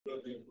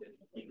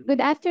Good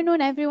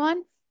afternoon,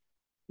 everyone,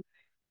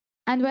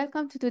 and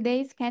welcome to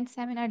today's Kent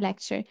Seminar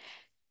Lecture.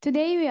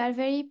 Today, we are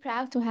very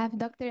proud to have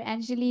Dr.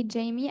 Angeli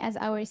Jayme as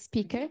our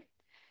speaker.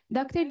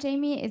 Dr.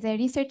 Jayme is a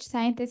research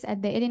scientist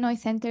at the Illinois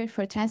Center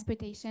for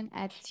Transportation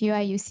at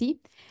UIUC.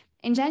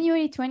 In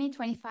January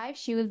 2025,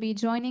 she will be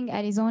joining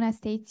Arizona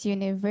State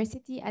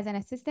University as an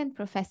assistant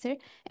professor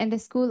in the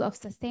School of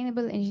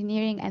Sustainable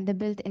Engineering and the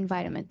Built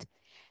Environment.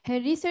 Her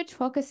research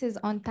focuses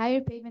on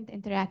tire-pavement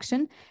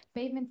interaction,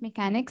 pavement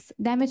mechanics,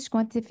 damage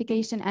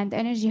quantification, and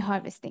energy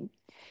harvesting.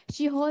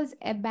 She holds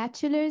a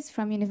bachelor's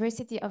from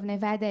University of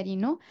Nevada,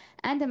 Reno,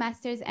 and a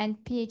master's and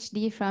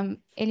PhD from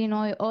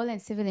Illinois All in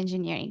Civil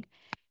Engineering.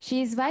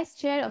 She is vice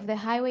chair of the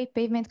Highway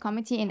Pavement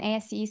Committee in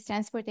ASCE's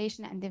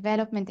Transportation and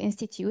Development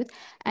Institute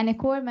and a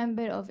core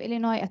member of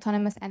Illinois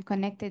Autonomous and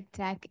Connected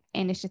Track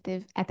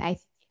Initiative at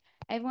ICT.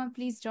 Everyone,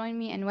 please join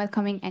me in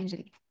welcoming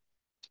Angeli.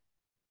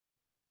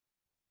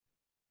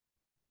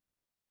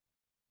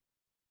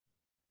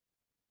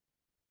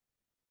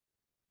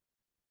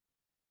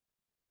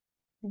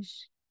 All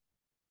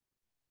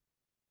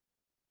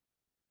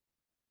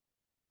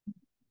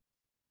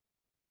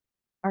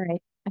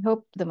right. I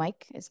hope the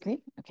mic is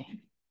great. Okay.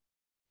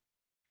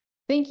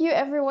 Thank you,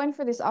 everyone,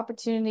 for this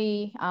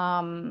opportunity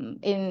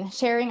in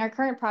sharing our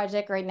current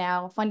project right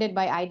now, funded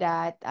by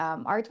IDAT,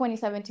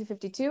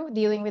 R27252,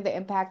 dealing with the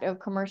impact of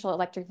commercial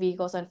electric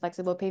vehicles on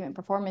flexible pavement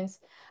performance.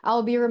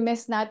 I'll be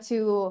remiss not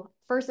to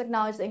first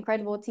acknowledge the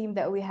incredible team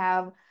that we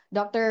have.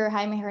 Dr.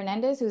 Jaime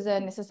Hernandez, who's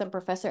an assistant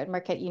professor at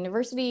Marquette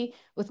University,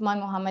 Uthman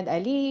Muhammad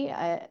Ali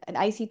at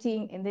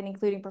ICT, and then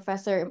including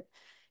Professor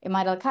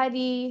Imad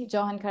Al-Kadi,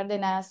 Johan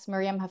Cardenas,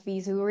 Mariam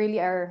Hafiz, who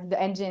really are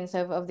the engines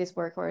of this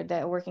work, or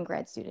the working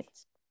grad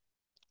students.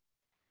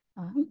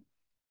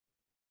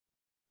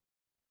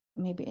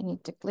 Maybe I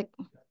need to click.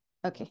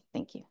 Okay,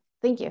 thank you.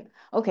 Thank you.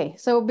 Okay,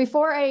 so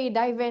before I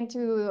dive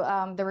into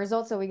the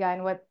results that we got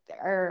and what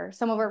are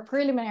some of our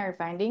preliminary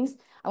findings,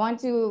 I want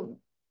to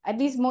at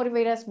least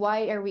motivate us.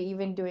 Why are we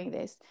even doing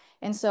this?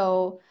 And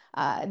so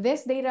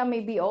this data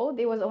may be old.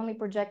 It was only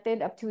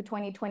projected up to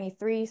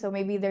 2023. So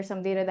maybe there's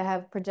some data that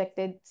have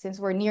projected since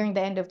we're nearing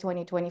the end of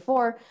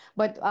 2024.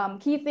 But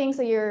key things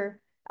that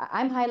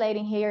I'm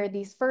highlighting here,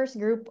 these first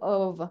group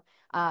of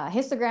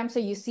histograms. So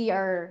you see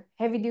our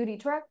heavy duty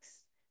trucks,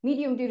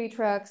 medium-duty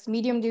trucks,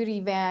 medium-duty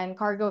van,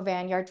 cargo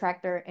van, yard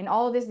tractor, and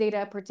all of this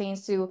data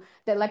pertains to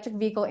the electric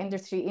vehicle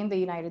industry in the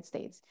United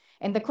States.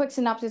 And the quick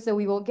synopsis that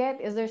we will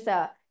get is there's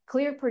a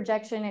clear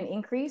projection and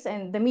increase,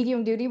 and the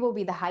medium-duty will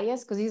be the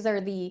highest because these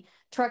are the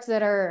trucks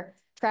that are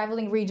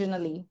traveling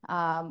regionally,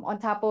 on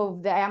top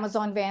of the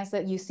Amazon vans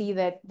that you see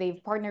that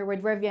they've partnered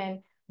with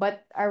Rivian.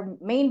 But our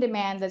main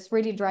demand that's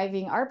really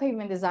driving our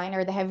pavement design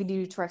are the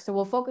heavy-duty trucks. So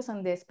we'll focus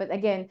on this. But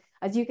again,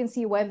 as you can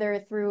see,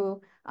 whether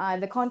through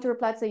the contour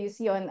plots that you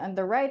see on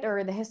the right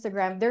or the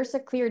histogram, there's a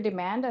clear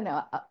demand and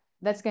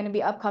that's going to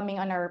be upcoming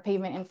on our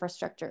pavement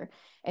infrastructure.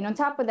 And on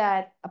top of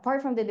that,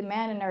 apart from the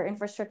demand in our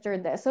infrastructure,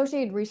 the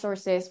associated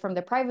resources from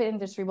the private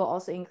industry will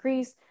also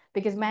increase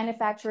because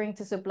manufacturing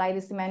to supply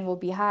this demand will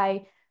be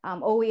high,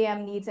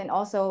 OEM needs, and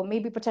also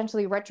maybe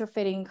potentially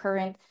retrofitting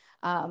current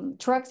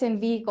trucks and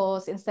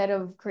vehicles instead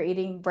of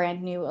creating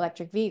brand new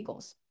electric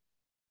vehicles.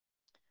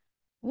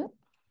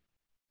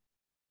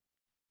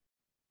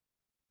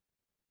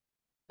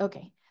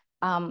 Okay,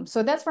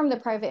 so that's from the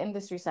private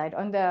industry side.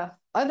 On the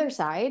other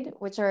side,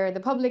 which are the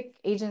public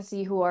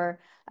agency who are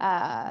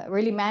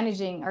really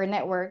managing our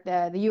network,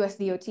 the US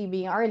DOT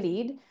being our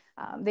lead,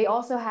 they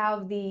also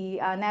have the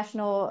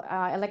National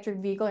Electric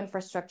Vehicle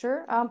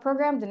Infrastructure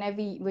Program, the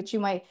NEVI, which you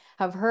might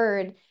have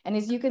heard. And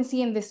as you can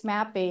see in this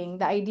mapping,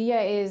 the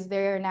idea is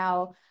they're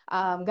now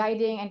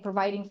guiding and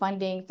providing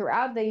funding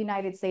throughout the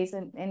United States.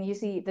 And you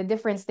see the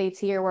different states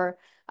here where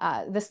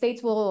the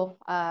states will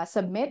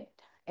submit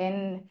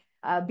and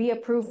be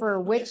approved for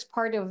which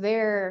part of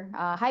their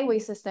highway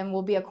system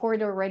will be a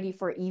corridor ready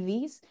for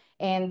EVs,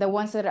 and the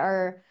ones that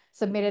are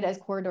submitted as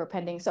corridor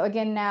pending. So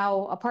again,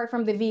 now, apart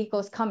from the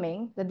vehicles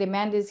coming, the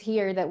demand is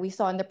here that we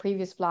saw in the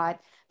previous plot.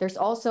 There's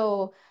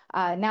also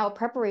now a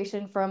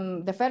preparation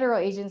from the federal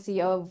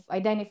agency of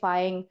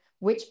identifying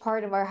which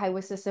part of our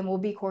highway system will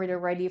be corridor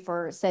ready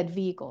for said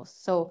vehicles.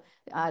 So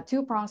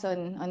two prongs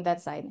on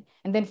that side.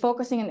 And then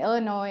focusing in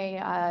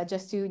Illinois,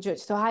 just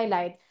to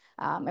highlight,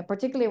 and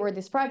particularly where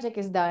this project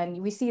is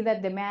done, we see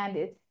that demand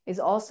is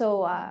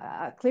also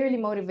clearly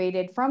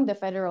motivated from the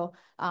federal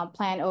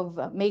plan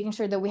of making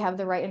sure that we have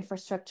the right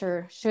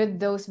infrastructure should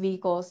those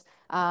vehicles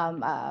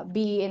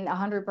be in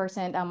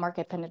 100%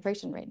 market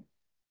penetration rate.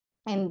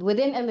 And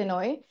within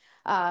Illinois,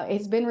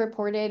 it's been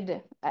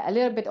reported a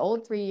little bit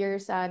old, 3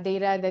 years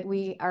data that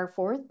we are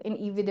fourth in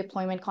EV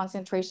deployment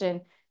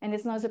concentration. And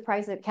it's no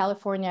surprise that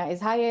California is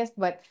highest,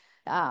 but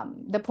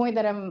the point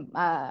that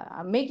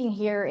I'm making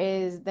here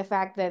is the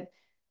fact that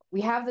we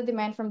have the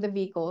demand from the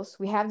vehicles,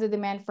 we have the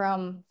demand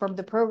from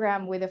the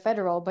program with the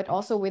federal, but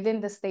also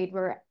within the state,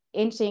 we're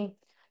inching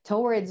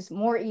towards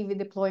more EV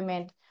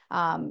deployment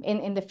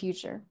in the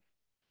future.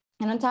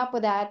 And on top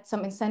of that,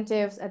 some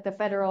incentives at the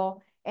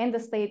federal and the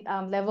state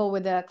level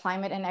with the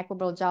Climate and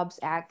Equitable Jobs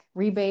Act,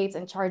 rebates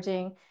and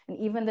charging, and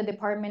even the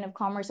Department of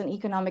Commerce and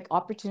Economic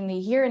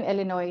Opportunity here in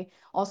Illinois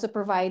also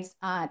provides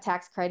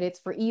tax credits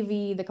for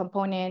EV, the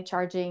component,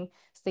 charging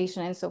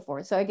station, and so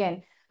forth. So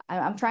again,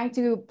 I'm trying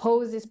to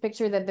pose this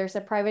picture that there's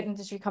a private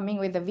industry coming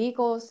with the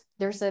vehicles,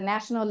 there's a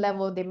national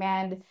level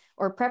demand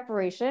or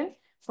preparation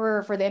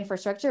for the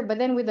infrastructure, but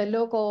then with the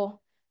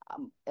local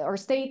or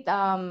state,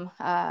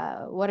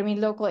 what I mean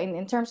local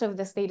in terms of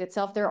the state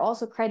itself, there are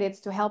also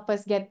credits to help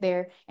us get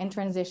there and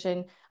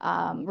transition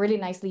really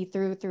nicely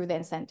through the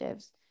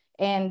incentives.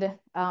 And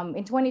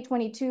in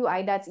 2022,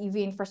 IDOT's EV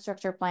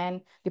infrastructure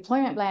plan,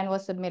 deployment plan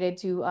was submitted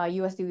to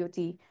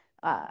USDOT,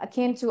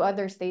 akin to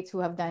other states who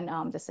have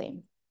done the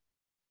same.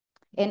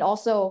 And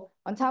also,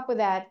 on top of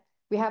that,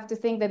 we have to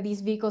think that these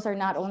vehicles are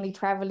not only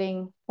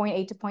traveling point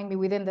A to point B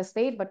within the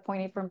state, but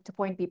point A to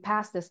point B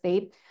past the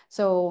state.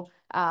 So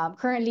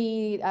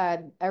currently,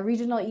 a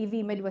regional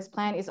EV Midwest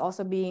plan is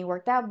also being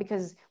worked out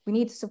because we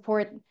need to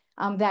support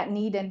that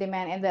need and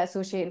demand and the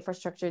associated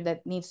infrastructure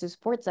that needs to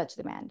support such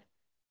demand.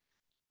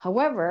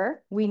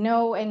 However, we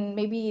know, and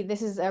maybe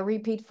this is a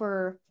repeat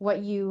for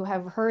what you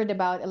have heard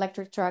about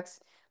electric trucks,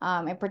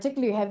 and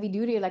particularly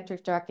heavy-duty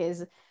electric truck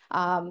is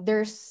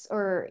there's,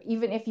 or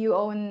even if you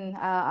own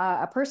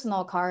a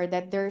personal car,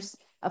 that there's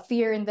a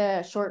fear in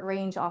the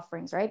short-range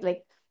offerings, right?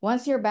 Like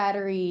once your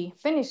battery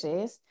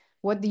finishes,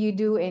 what do you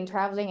do in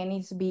traveling? It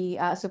needs to be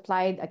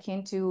supplied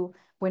akin to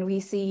when we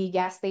see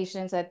gas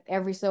stations at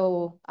every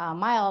so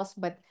miles,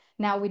 but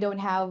now we don't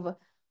have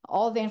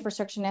all the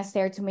infrastructure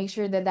necessary to make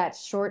sure that that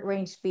short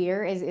range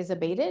fear is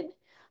abated,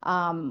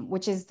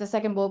 which is the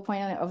second bullet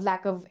point of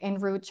lack of en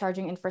route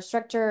charging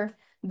infrastructure.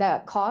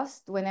 The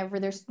cost whenever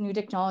there's new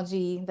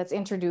technology that's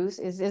introduced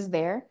is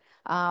there.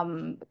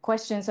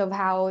 Questions of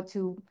how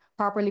to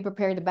properly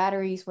prepare the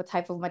batteries, what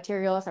type of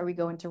materials are we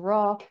going to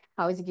raw,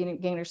 how is it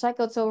getting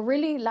recycled? So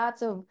really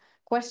lots of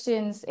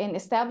questions in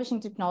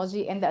establishing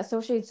technology and the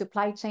associated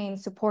supply chain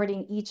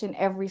supporting each and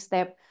every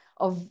step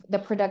of the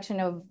production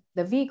of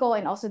the vehicle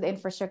and also the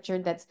infrastructure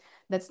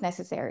that's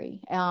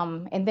necessary.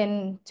 And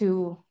then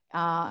to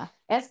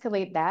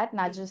escalate that,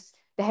 not just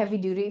the heavy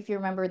duty, if you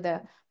remember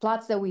the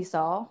plots that we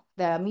saw,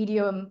 the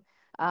medium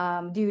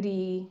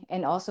duty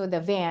and also the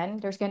van,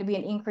 there's going to be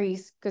an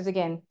increase because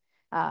again,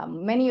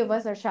 many of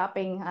us are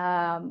shopping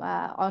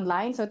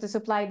online. So to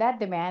supply that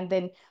demand,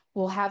 then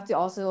we'll have to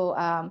also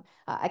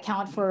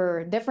account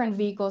for different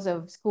vehicles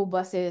of school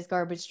buses,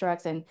 garbage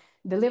trucks, and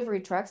delivery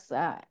trucks.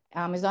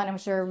 Amazon, I'm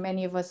sure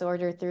many of us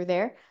order through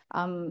there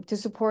to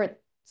support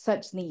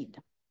such need.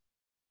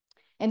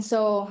 And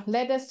so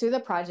led us to the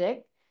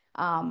project.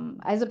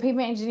 As a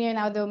pavement engineer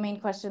now, the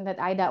main question that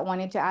IDOT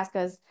wanted to ask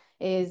us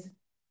is,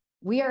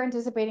 we are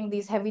anticipating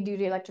these heavy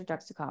duty electric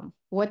trucks to come.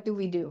 What do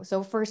we do?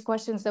 So first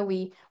questions that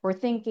we were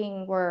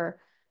thinking were,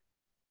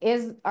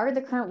 are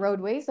the current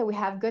roadways that we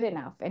have good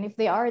enough? And if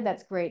they are,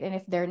 that's great. And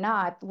if they're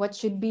not, what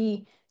should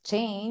be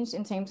changed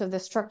in terms of the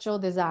structural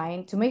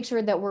design to make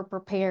sure that we're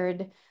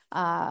prepared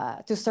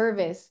to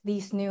service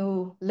these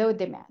new load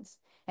demands?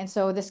 And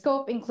so the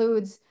scope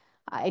includes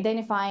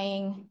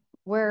identifying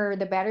where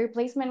the battery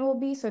placement will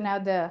be. So now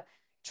the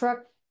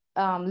truck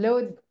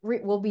load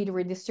will be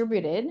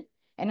redistributed.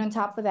 And on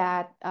top of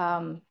that,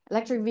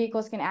 electric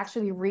vehicles can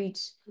actually reach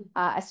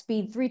a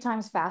speed 3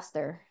 times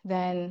faster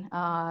than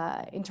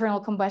internal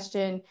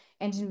combustion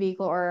engine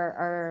vehicle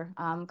or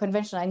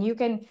conventional. And you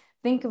can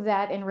think of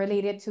that and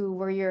relate it to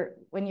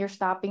when you're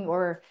stopping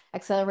or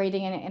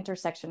accelerating in an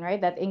intersection,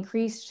 right? That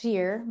increased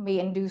shear may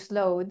induce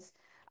loads,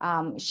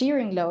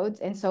 shearing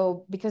loads. And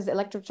so because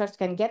electric trucks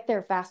can get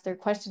there faster,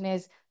 question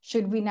is,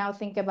 should we now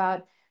think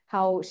about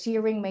how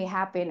shearing may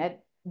happen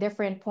at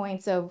different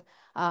points of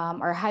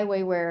our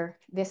highway where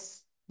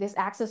this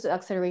access to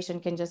acceleration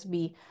can just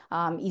be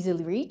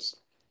easily reached.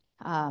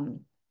 And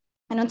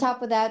on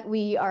top of that,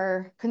 we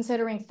are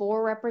considering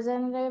 4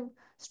 representative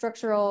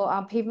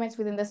structural pavements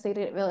within the state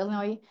of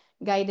Illinois,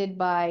 guided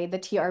by the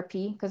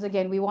TRP, because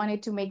again, we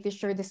wanted to make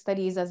sure the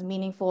study is as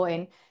meaningful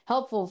and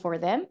helpful for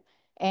them.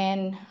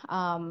 And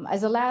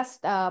as a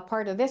last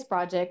part of this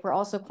project, we're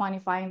also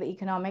quantifying the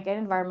economic and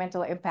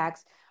environmental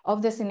impacts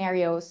of the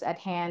scenarios at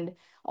hand,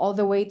 all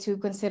the way to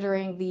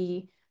considering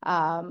the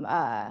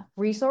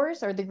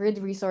resource or the grid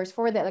resource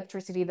for the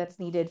electricity that's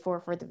needed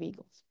for the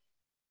vehicles.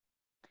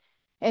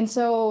 And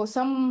so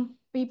some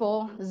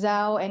people,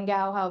 Zhao and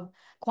Gao, have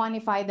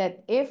quantified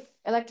that if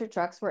electric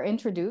trucks were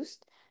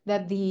introduced,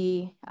 that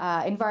the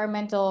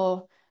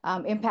environmental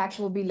impact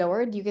will be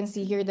lowered. You can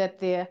see here that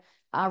the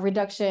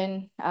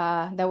reduction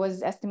that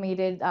was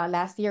estimated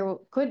last year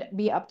could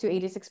be up to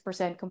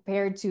 86%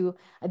 compared to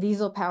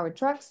diesel-powered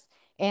trucks,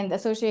 and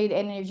associated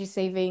energy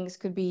savings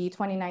could be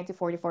 29 to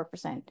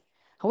 44%.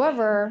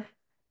 However,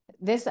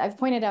 this I've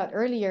pointed out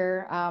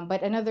earlier,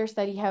 but another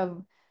study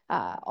have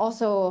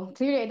also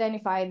clearly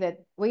identified that,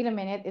 wait a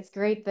minute, it's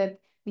great that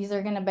these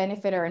are going to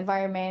benefit our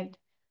environment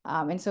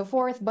and so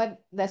forth,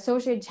 but the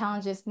associated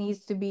challenges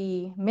needs to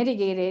be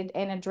mitigated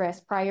and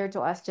addressed prior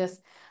to us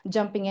just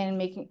jumping in and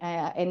making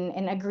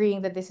and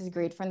agreeing that this is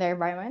great for the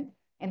environment.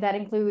 And that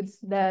includes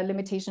the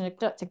limitation of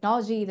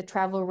technology, the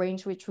travel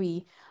range, which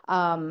we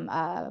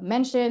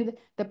mentioned,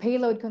 the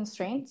payload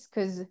constraints,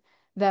 because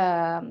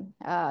the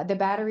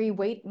battery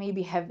weight may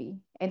be heavy.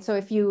 And so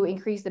if you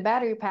increase the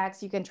battery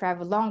packs, you can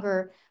travel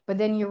longer, but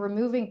then you're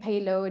removing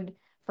payload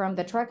from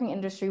the trucking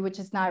industry, which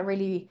is not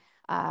really,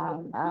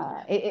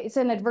 it's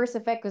an adverse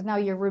effect because now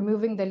you're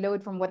removing the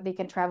load from what they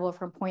can travel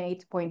from point A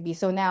to point B.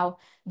 So now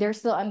they're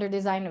still under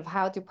design of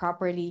how to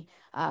properly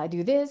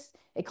do this,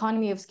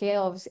 economy of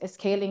scale of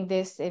scaling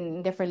this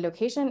in different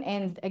location.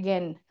 And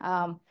again,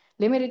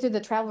 limited to the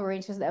travel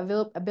range is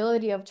the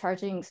ability of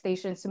charging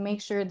stations to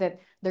make sure that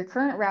their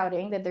current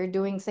routing that they're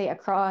doing, say,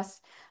 across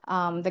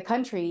the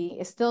country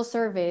is still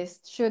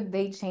serviced should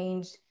they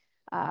change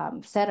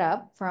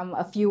setup from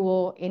a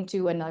fuel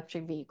into an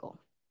electric vehicle.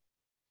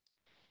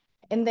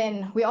 And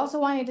then we also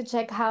wanted to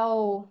check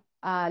how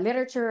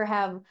literature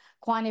have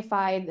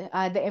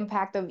quantified the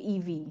impact of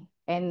EV,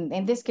 and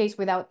in this case,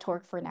 without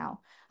torque for now.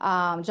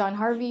 John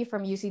Harvey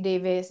from UC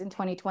Davis in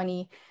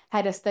 2020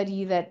 had a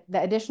study that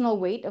the additional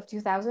weight of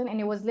 2,000, and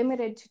it was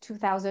limited to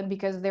 2,000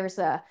 because there's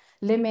a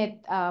limit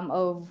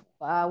of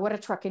what a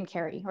truck can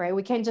carry, right?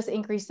 We can't just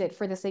increase it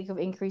for the sake of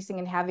increasing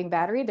and having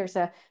battery. There's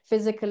a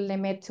physical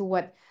limit to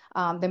what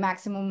the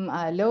maximum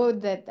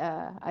load that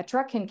a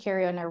truck can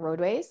carry on our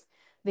roadways.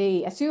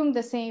 They assumed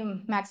the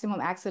same maximum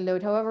axle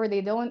load. However,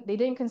 they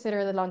didn't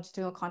consider the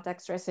longitudinal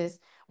contact stresses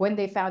when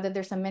they found that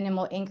there's a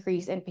minimal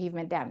increase in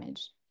pavement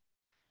damage.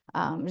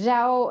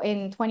 Zhao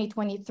in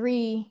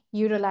 2023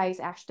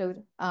 utilized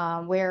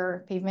ASHTO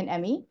where pavement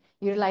ME,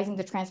 utilizing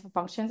the transfer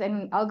functions.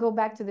 And I'll go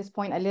back to this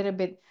point a little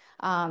bit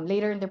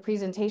later in the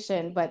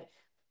presentation, but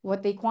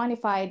what they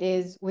quantified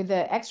is with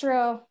the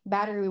extra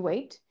battery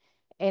weight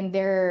and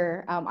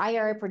their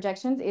IRA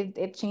projections,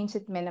 it changed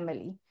it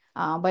minimally.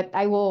 But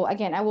I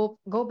will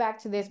go back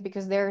to this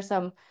because there are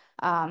some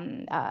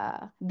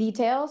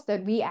details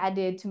that we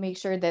added to make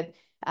sure that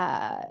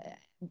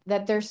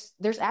that there's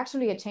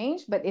actually a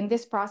change, but in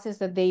this process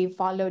that they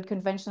followed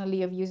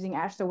conventionally of using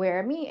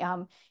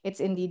ASHTO,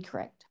 it's indeed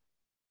correct.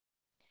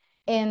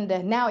 And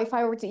now if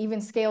I were to even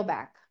scale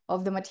back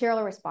of the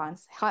material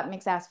response, hot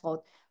mix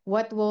asphalt,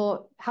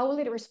 how will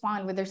it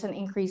respond when there's an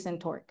increase in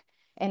torque?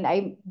 And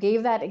I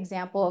gave that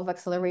example of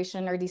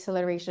acceleration or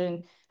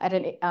deceleration at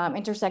an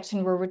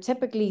intersection where we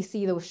typically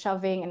see those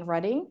shoving and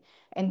rutting.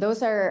 And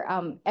those are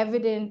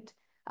evident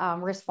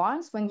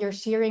response when you're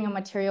shearing a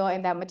material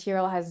and that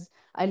material has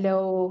a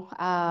low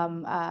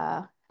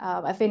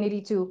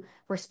affinity to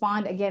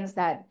respond against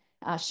that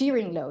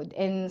shearing load.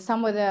 And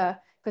some of the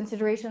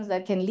considerations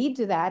that can lead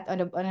to that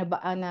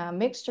on a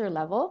mixture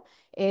level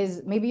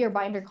is maybe your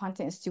binder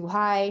content is too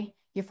high,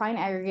 your fine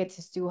aggregates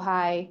is too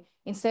high.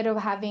 Instead of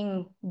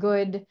having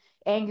good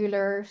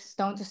angular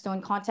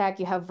stone-to-stone contact,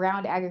 you have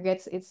round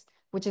aggregates,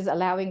 which is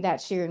allowing that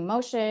shearing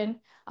motion.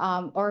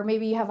 Or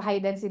maybe you have high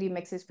density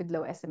mixes with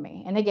low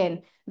SMA. And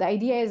again, the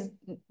idea is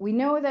we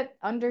know that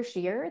under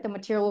shear, the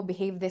material will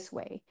behave this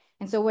way.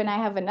 And so when I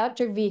have an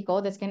electric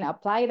vehicle that's going to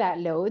apply that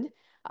load,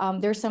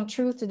 there's some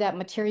truth to that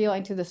material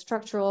and to the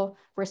structural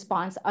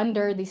response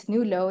under this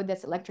new load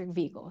that's electric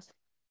vehicles.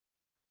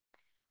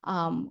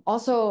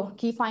 Also,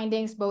 key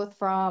findings both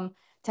from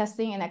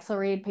testing and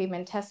accelerated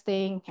pavement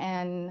testing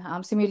and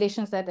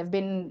simulations that have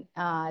been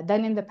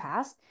done in the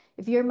past.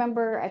 If you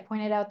remember, I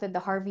pointed out that the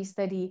Harvey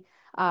study,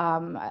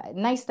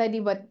 nice study,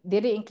 but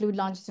didn't include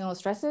longitudinal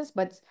stresses.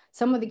 But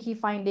some of the key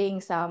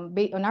findings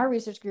based on our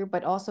research group,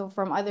 but also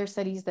from other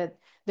studies, that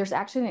there's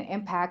actually an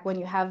impact when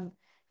you have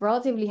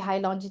relatively high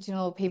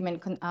longitudinal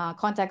pavement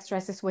contact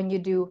stresses when you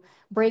do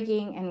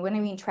braking. And when I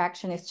mean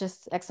traction, it's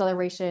just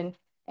acceleration.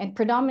 And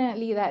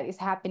predominantly that is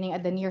happening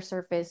at the near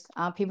surface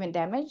pavement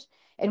damage.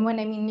 And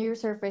when I mean near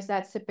surface,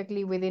 that's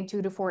typically within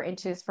 2 to 4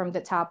 inches from the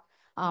top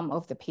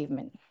of the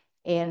pavement.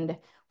 And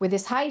with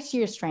this high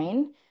shear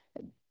strain,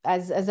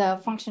 as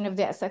a function of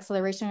the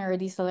acceleration or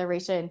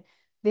deceleration,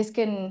 this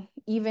can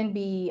even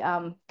be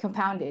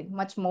compounded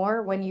much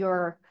more when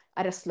you're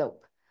at a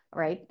slope,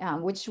 right?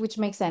 Which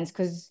makes sense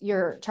because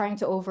you're trying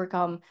to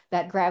overcome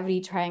that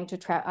gravity trying to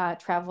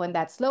travel in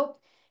that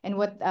slope. And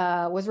what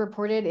was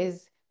reported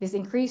is this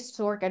increased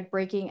torque at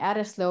braking at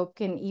a slope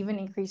can even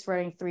increase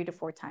running 3 to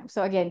 4 times.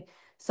 So again,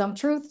 some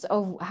truths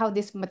of how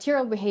this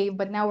material behave,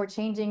 but now we're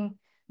changing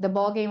the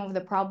ballgame of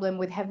the problem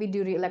with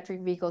heavy-duty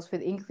electric vehicles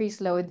with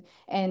increased load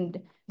and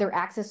their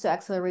access to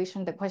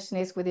acceleration. The question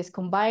is, with this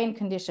combined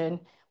condition,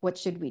 what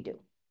should we do?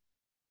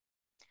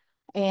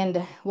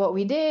 And what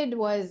we did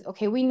was,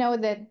 okay, we know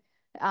that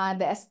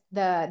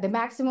the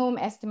maximum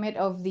estimate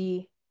of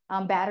the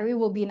battery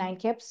will be 9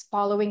 kips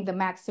following the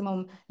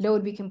maximum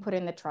load we can put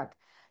in the truck.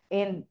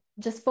 And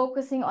just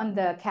focusing on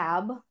the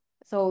cab,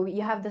 so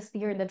you have the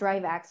steer and the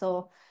drive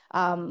axle,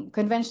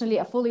 conventionally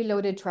a fully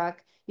loaded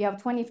truck, you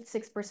have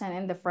 26%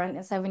 in the front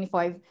and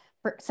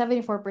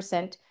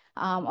 74%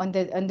 on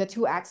the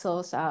 2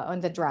 axles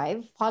on the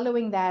drive.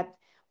 Following that,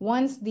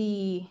 once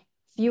the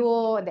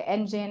fuel, the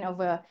engine of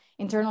a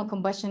internal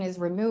combustion is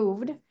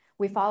removed,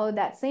 we follow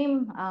that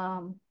same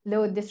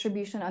load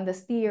distribution on the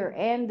steer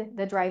and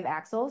the drive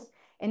axles.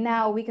 And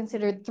now we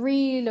considered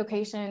 3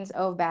 locations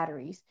of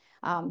batteries.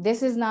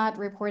 This is not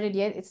reported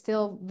yet. It's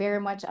still very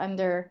much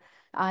under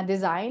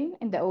design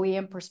in the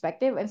OEM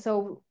perspective. And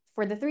so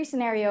for the 3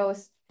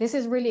 scenarios, this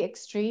is really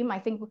extreme. I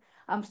think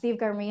Steve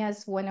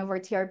Garmias, one of our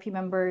TRP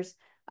members,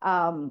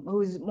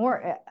 who's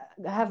more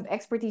have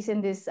expertise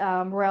in this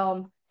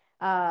realm,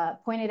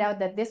 pointed out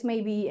that this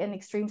may be an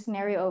extreme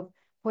scenario of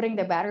putting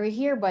the battery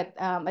here, but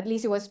at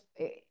least it was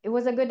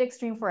a good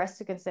extreme for us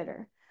to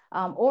consider.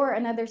 Or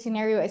another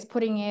scenario is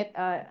putting it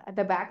at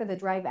the back of the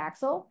drive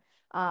axle.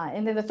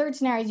 And then the third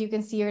scenario, as you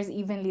can see here, is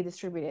evenly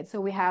distributed.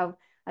 So we have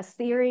a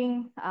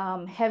steering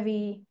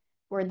heavy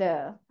where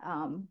the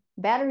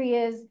battery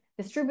is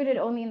distributed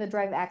only in the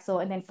drive axle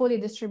and then fully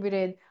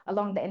distributed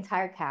along the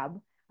entire cab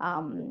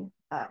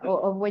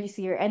of what you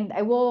see here. And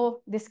I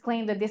will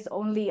disclaim that this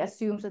only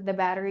assumes that the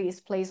battery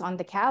is placed on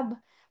the cab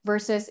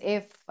versus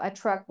if a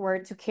truck were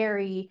to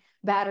carry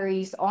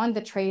batteries on the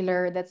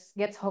trailer that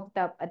gets hooked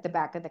up at the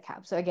back of the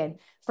cab. So again,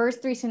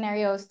 first 3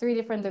 scenarios, 3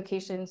 different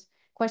locations.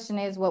 Question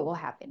is, what will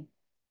happen?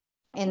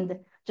 And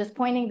just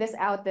pointing this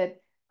out that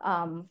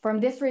from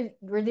this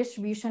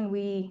redistribution,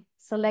 we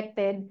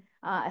selected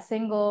a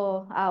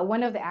single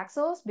one of the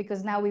axles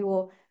because now we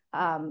will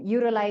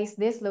utilize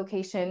this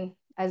location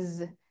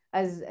as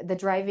the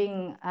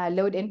driving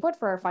load input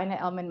for our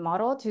finite element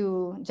model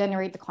to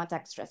generate the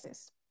contact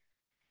stresses.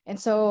 And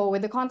so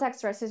with the contact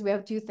stresses, we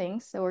have 2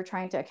 things that we're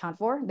trying to account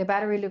for. The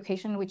battery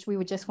location, which we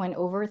just went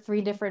over, 3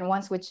 different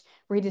ones which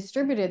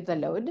redistributed the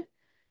load.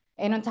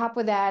 And on top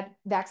of that,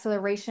 the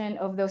acceleration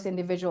of those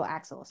individual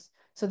axles.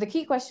 So the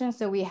key questions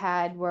that we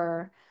had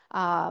were,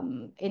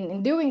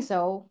 in doing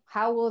so,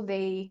 how will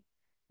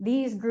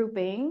these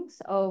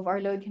groupings of our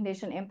load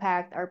condition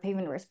impact our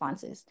pavement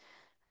responses?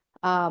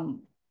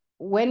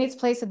 When it's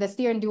placed at the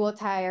steer and dual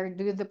tire,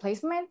 due to the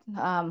placement,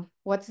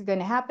 what's going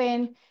to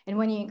happen? And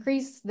when you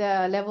increase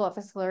the level of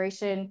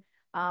acceleration,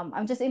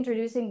 I'm just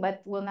introducing,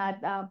 but will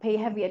not pay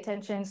heavy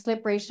attention.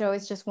 Slip ratio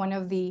is just one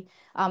of the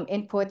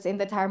inputs in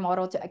the tire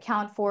model to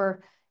account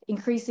for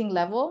increasing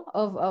level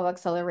of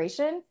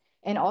acceleration.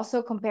 And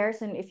also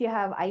comparison, if you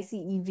have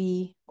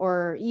ICEV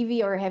or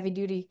EV or heavy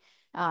duty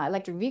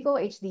electric vehicle,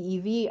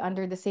 HDEV,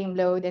 under the same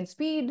load and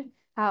speed,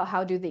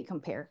 how do they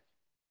compare?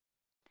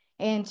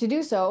 And to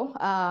do so,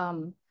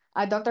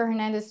 Dr.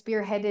 Hernandez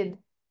spearheaded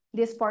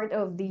this part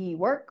of the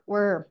work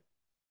where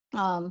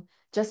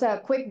just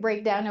a quick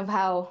breakdown of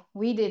how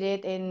we did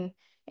it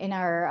in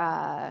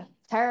our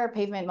tire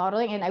pavement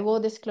modeling. And I will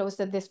disclose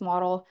that this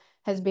model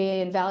has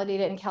been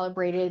validated and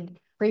calibrated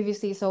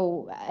previously.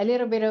 So a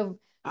little bit of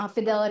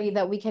fidelity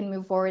that we can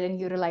move forward and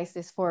utilize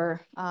this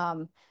for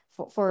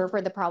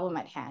the problem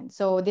at hand.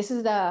 So this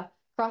is the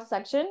cross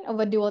section of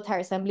a dual tire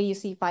assembly. You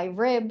see 5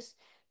 ribs.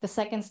 The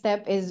second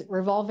step is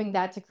revolving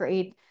that to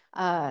create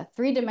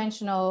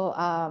 3-dimensional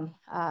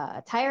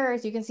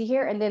tires, you can see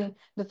here. And then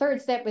the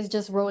third step is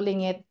just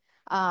rolling it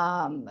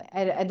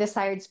at a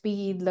desired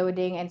speed,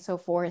 loading, and so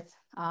forth,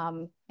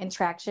 and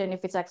traction,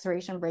 if it's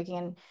acceleration,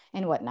 braking,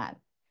 and whatnot.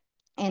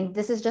 And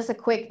this is just a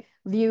quick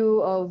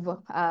view of,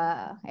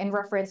 in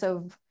reference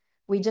of,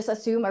 we just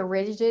assume a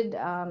rigid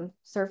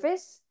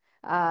surface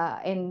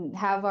and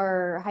have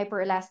our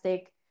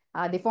hyperelastic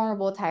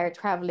deformable tire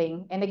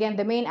traveling. And again,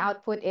 the main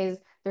output is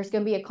there's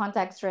going to be a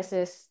contact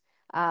stresses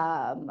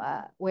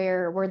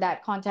where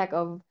that contact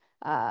of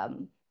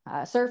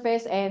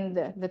surface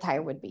and the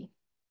tire would be.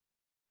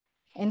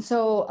 And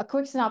so a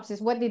quick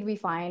synopsis, what did we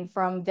find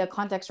from the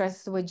contact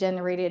stresses we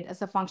generated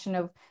as a function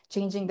of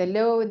changing the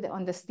load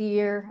on the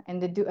steer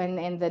and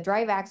the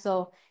drive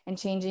axle and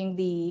changing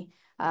the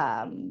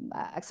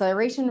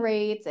acceleration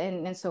rates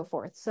and so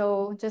forth.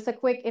 So just a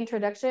quick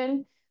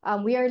introduction.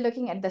 We are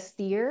looking at the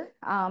steer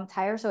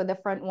tire, so the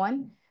front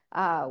one.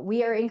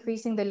 We are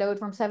increasing the load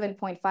from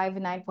 7.5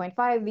 to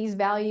 9.5. These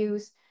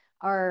values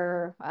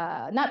are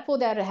not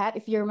pulled out of a hat.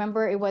 If you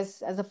remember, it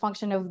was as a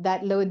function of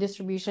that load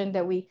distribution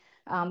that we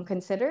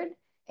considered.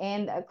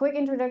 And a quick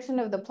introduction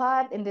of the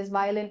plot. In this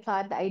violin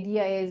plot, the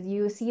idea is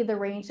you see the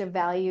range of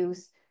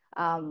values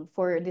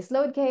for this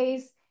load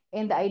case.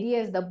 And the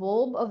idea is the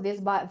bulb of this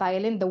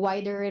violin, the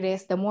wider it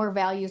is, the more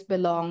values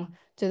belong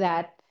to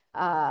that,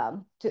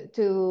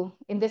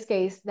 in this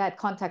case, that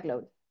contact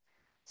load.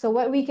 So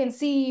what we can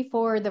see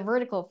for the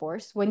vertical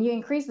force, when you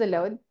increase the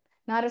load,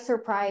 not a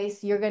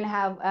surprise, you're going to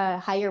have a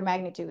higher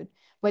magnitude.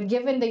 But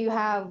given that you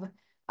have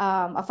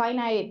a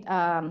finite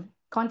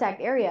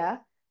contact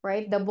area,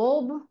 right, the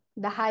bulb,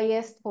 the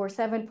highest for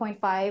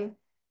 7.5,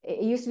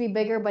 it used to be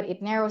bigger, but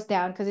it narrows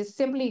down because it's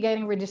simply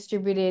getting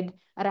redistributed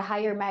at a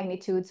higher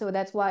magnitude. So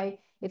that's why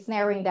it's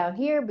narrowing down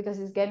here, because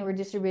it's getting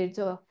redistributed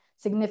to a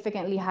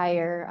significantly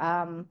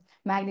higher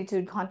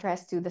magnitude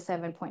contrast to the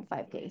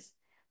 7.5 case.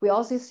 We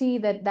also see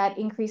that that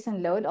increase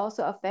in load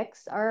also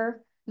affects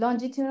our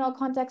longitudinal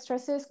contact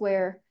stresses,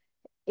 where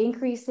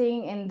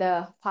increasing in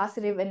the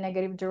positive and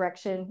negative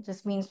direction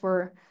just means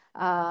we're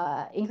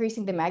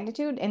increasing the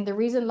magnitude. And the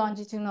reason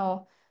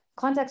longitudinal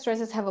contact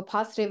stresses have a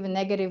positive and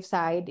negative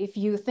side, if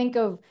you think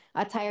of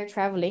a tire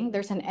traveling,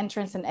 there's an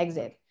entrance and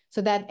exit.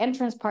 So that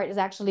entrance part is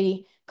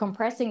actually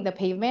compressing the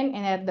pavement,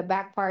 and at the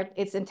back part,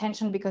 it's in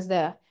tension because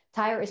the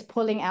tire is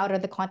pulling out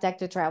of the contact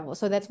to travel.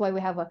 So that's why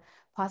we have a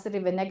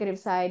positive and negative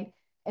side.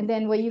 And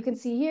then what you can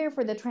see here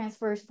for the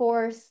transverse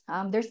force,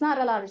 there's not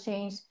a lot of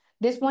change.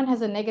 This one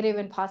has a negative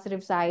and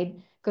positive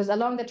side because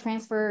along the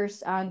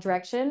transverse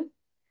direction,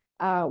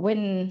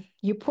 when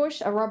you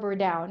push a rubber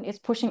down, it's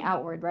pushing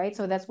outward, right?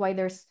 So that's why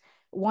there's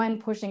one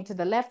pushing to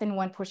the left and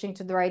one pushing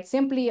to the right,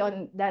 simply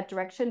on that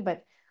direction.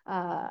 But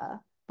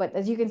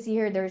as you can see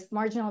here, there's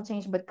marginal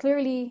change, but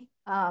clearly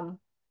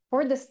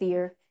for the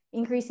steer,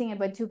 increasing it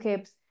by 2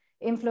 kips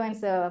influence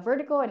the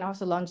vertical and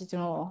also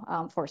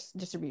longitudinal force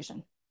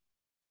distribution.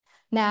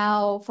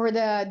 Now, for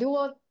the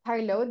dual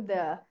tire load,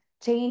 the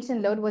change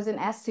in load wasn't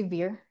as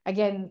severe.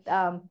 Again,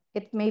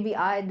 it may be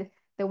odd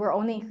that we're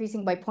only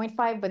increasing by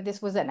 0.5, but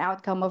this was an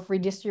outcome of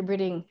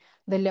redistributing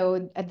the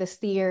load at the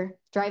steer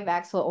drive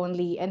axle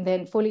only, and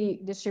then fully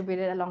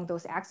distributed along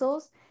those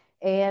axles.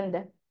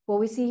 And what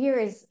we see here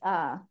is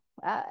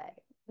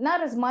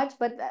not as much,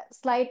 but a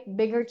slight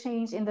bigger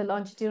change in the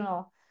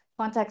longitudinal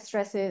contact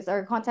stresses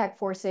or contact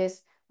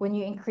forces when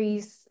you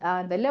increase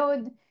the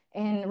load,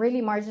 and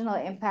really marginal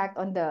impact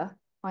on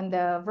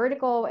the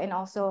vertical and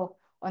also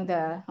on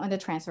the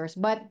transverse.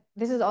 But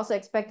this is also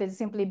expected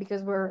simply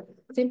because we're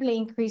simply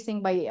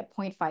increasing by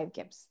 0.5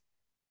 kips.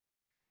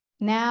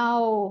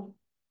 Now,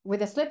 with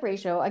the slip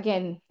ratio,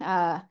 again,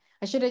 I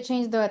should have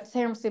changed the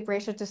term slip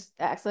ratio to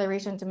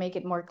acceleration to make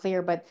it more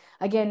clear. But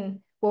again,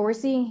 what we're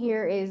seeing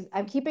here is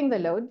I'm keeping the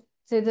load.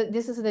 So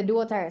this is the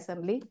dual tire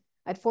assembly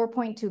at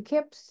 4.2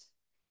 kips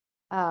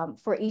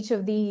for each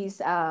of these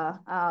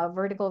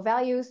vertical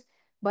values.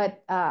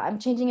 But I'm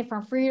changing it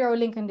from free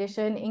rolling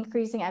condition,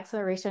 increasing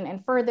acceleration,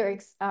 and further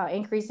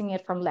increasing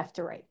it from left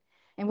to right.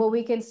 And what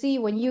we can see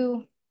when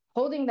you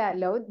holding that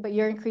load, but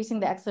you're increasing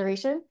the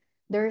acceleration,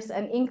 there's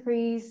an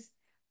increase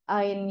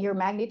in your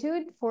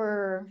magnitude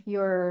for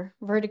your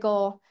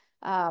vertical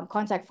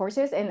contact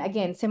forces. And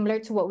again, similar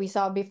to what we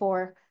saw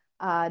before,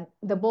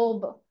 the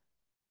bulb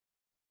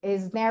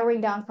is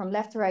narrowing down from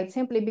left to right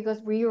simply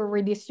because we were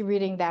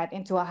redistributing that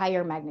into a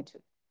higher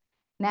magnitude.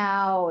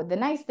 Now, the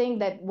nice thing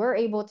that we're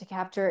able to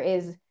capture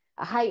is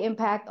a high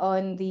impact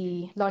on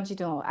the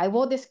longitudinal. I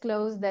will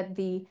disclose that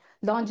the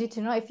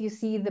longitudinal, if you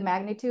see the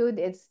magnitude,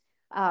 it's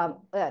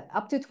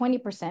up to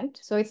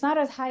 20%. So it's not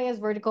as high as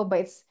vertical, but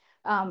it's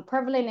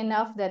prevalent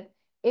enough that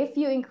if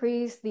you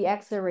increase the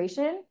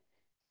acceleration,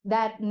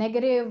 that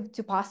negative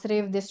to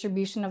positive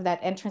distribution of that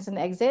entrance and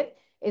exit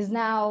is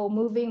now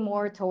moving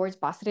more towards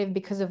positive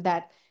because of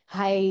that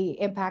high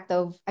impact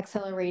of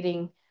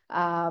accelerating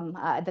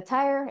the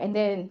tire, and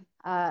then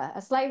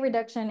a slight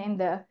reduction in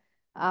the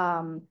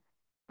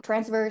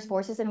transverse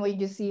forces. And what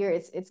you see here,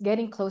 it's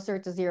getting closer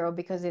to zero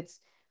because it's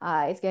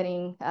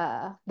getting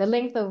the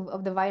length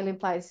of the violin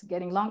ply is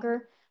getting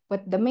longer.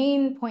 But the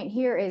main point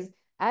here is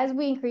as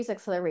we increase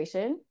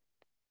acceleration,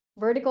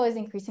 vertical is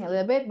increasing a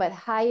little bit, but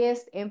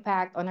highest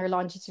impact on our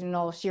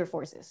longitudinal shear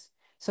forces.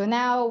 So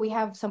now we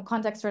have some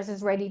contact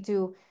stresses ready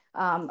to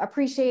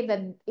appreciate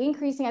that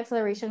increasing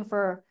acceleration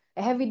for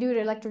a heavy-duty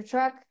electric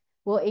truck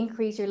will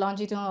increase your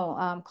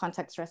longitudinal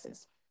contact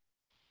stresses.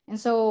 And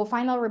so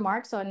final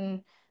remarks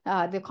on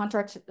the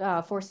contact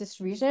force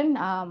distribution.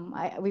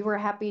 We were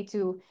happy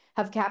to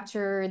have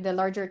captured the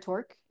larger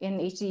torque in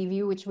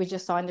HDEV, which we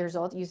just saw in the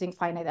result using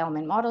finite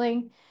element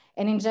modeling.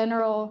 And in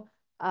general,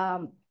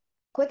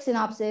 quick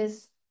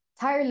synopsis,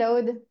 tire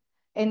load,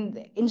 and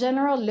in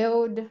general,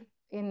 load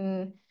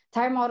in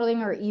tire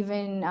modeling or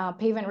even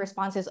pavement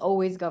responses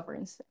always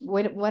governs.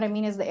 What I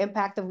mean is the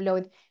impact of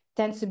load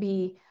tends to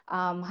be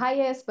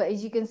highest, but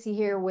as you can see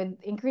here,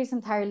 with increase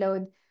in tire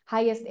load,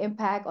 highest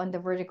impact on the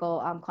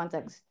vertical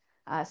contact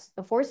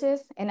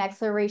forces, and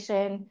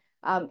acceleration.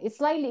 It's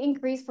slightly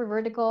increased for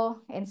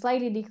vertical and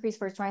slightly decreased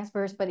for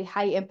transverse, but a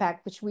high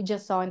impact, which we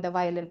just saw in the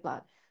violin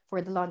plot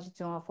for the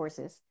longitudinal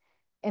forces.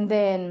 And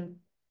then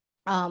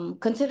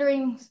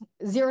considering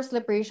zero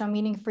slip ratio,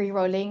 meaning free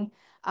rolling,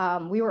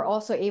 we were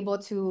also able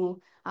to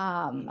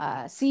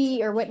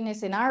see or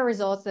witness in our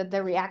results that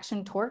the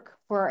reaction torque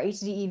for our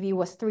HDEV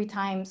was 3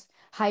 times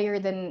higher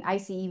than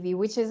ICEV,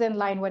 which is in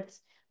line with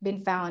what's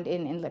been found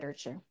in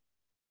literature.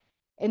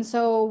 And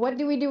so what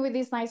do we do with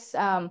this nice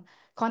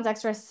contact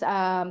stress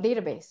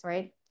database,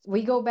 right?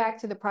 We go back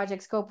to the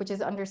project scope, which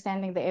is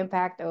understanding the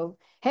impact of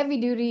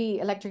heavy-duty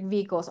electric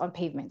vehicles on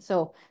pavement.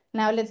 So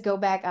now let's go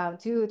back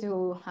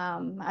to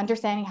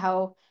understanding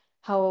how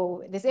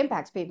this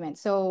impacts pavement.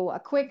 So a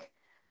quick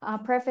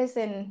preface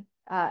and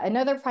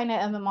another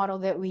finite element model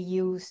that we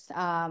use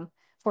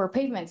for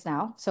pavements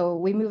now. So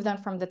we moved on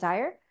from the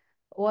tire.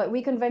 What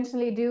we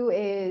conventionally do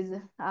is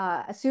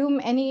assume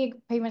any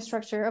pavement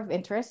structure of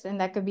interest, and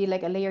that could be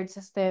like a layered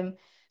system.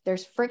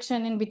 There's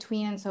friction in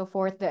between and so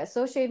forth. The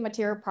associated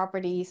material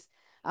properties,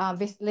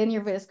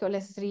 linear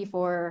viscosity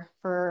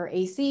for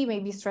AC,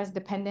 maybe stress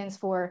dependence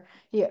for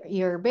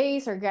your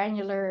base or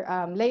granular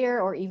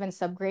layer, or even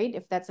subgrade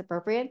if that's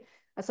appropriate,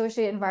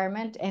 associated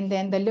environment, and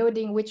then the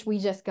loading, which we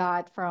just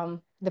got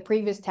from the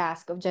previous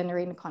task of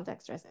generating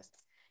contact stresses.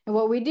 And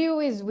what we do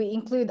is we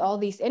include all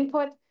these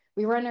input,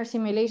 we run our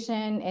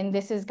simulation, and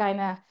this is kind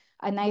of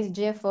a nice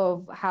GIF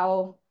of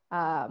how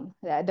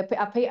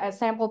a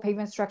sample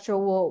pavement structure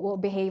will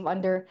behave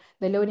under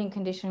the loading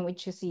condition,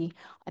 which you see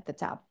at the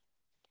top.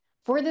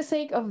 For the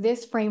sake of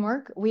this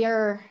framework, we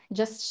are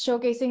just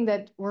showcasing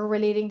that we're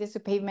relating this to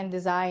pavement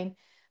design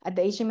at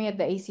the HMA at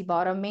the AC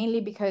bottom,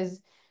 mainly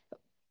because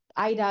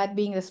IDOT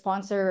being the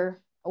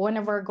sponsor, one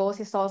of our goals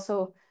is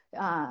also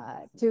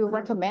to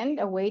recommend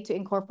a way to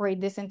incorporate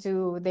this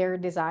into their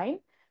design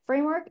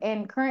framework.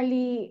 And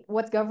currently,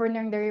 what's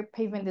governing their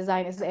pavement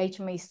design is the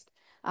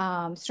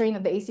HMA strain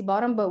of the AC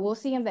bottom, but we'll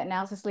see in the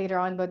analysis later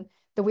on, but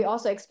that we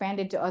also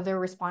expanded to other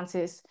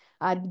responses,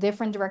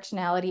 different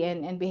directionality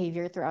and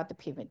behavior throughout the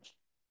pavement.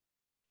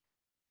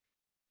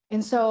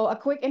 And so a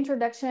quick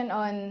introduction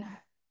on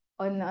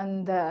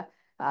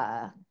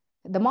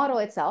the model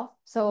itself.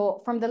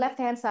 So from the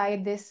left-hand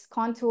side, this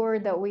contour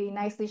that we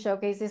nicely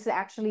showcase, this is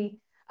actually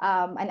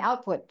an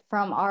output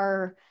from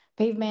our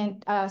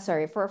pavement,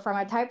 from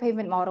our type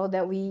pavement model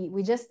that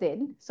we just did.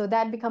 So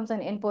that becomes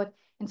an input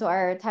into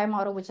our type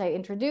model, which I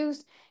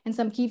introduced. And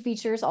some key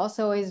features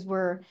also is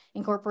we're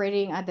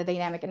incorporating the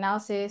dynamic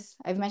analysis.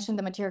 I've mentioned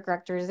the material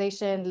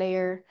characterization,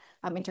 layer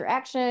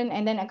interaction,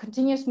 and then a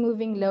continuous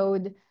moving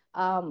load,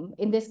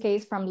 in this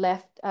case from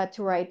left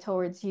to right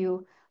towards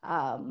you,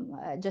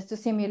 just to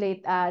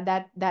simulate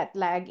that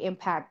lag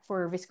impact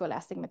for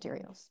viscoelastic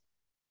materials.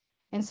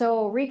 And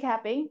so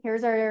recapping,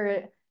 here's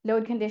our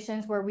load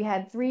conditions where we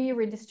had 3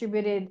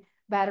 redistributed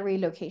battery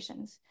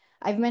locations.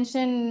 I've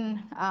mentioned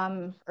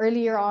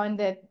earlier on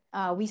that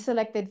we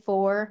selected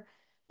 4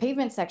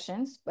 pavement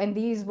sections, and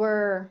these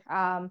were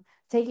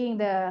taking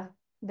the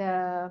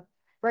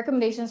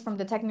recommendations from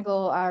the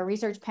technical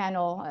research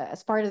panel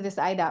as part of this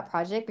IDOT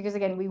project, because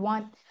again,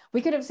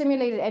 we could have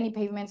simulated any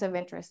pavements of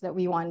interest that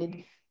we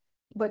wanted,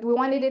 but we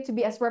wanted it to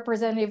be as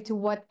representative to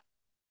what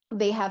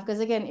they have.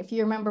 Because again, if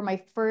you remember,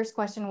 my first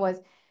question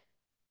was,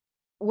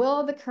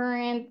 will the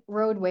current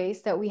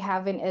roadways that we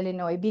have in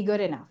Illinois be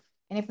good enough?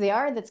 And if they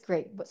are, that's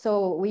great. But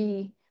so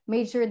we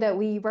made sure that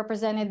we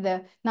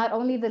represented not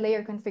only the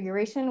layer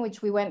configuration,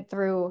 which we went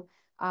through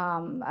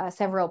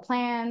several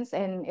plans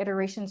and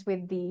iterations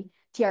with the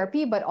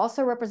TRP, but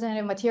also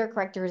representative material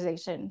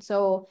characterization.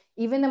 So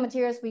even the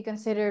materials we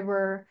considered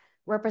were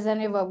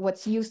representative of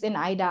what's used in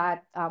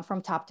IDOT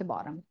from top to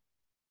bottom.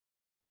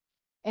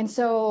 And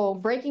so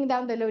breaking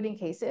down the loading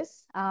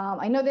cases,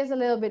 I know this is a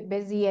little bit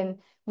busy and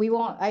you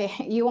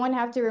won't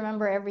have to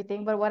remember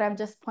everything, but what I'm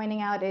just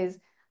pointing out is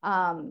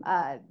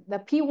the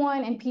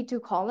P1 and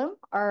P2 column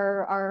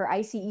are our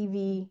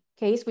ICEV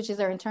case, which is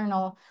our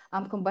internal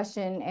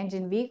combustion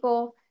engine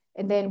vehicle.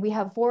 And then we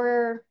have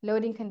 4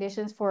 loading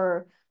conditions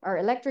for our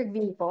electric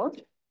vehicle.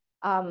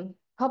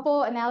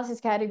 Couple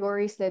analysis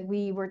categories that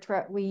we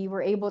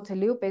were able to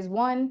loop is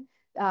 1,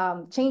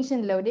 change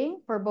in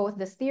loading for both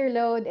the steer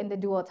load and the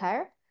dual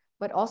tire,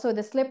 but also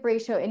the slip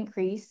ratio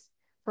increase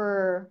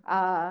for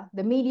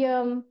the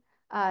medium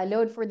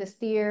load for the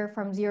steer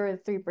from 0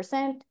 to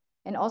 3%,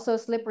 and also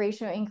slip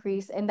ratio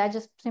increase. And that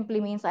just simply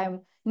means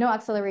no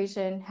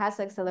acceleration, has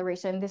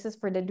acceleration. This is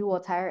for the dual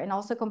tire, and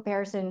also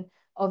comparison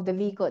of the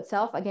vehicle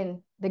itself.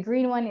 Again, the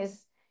green one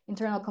is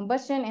internal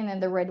combustion, and then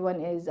the red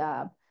one is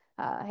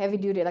heavy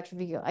duty electric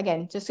vehicle.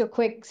 Again, just a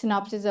quick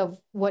synopsis of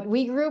what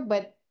we group,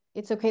 but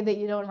it's okay that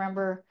you don't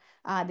remember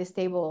this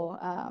table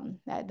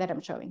that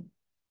I'm showing.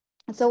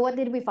 So what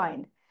did we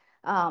find?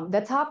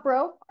 The top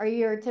row are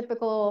your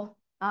typical,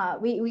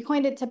 we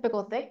coined it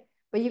typical thick,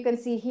 but you can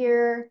see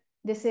here,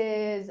 this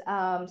is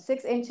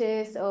 6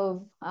 inches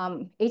of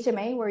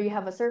HMA, where you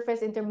have a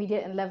surface,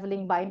 intermediate, and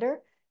leveling binder.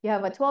 You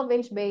have a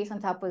 12-inch base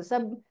on top of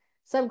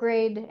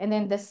subgrade, and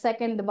then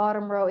the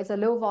bottom row is a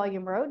low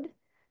volume road.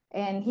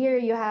 And here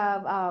you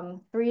have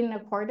 3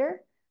 1/4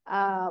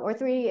 or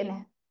 3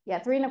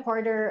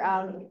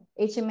 1/4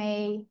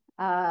 HMA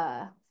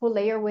full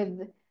layer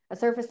with a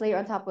surface layer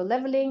on top of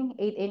leveling,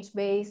 8-inch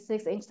base,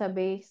 6-inch sub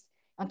base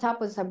on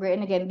top of the subgrade.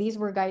 And again, these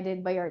were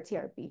guided by our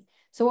TRP.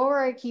 So what were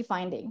our key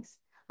findings?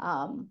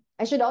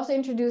 I should also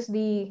introduce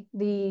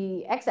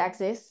the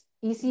x-axis.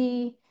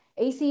 AC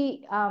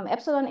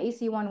epsilon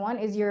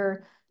AC11 is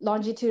your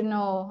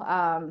longitudinal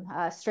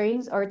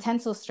strains or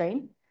tensile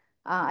strain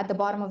at the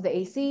bottom of the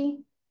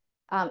AC.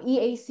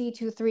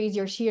 EAC23 is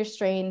your shear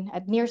strain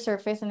at near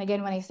surface. And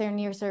again, when I say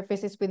near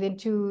surface, it's within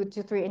 2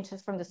 to 3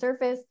 inches from the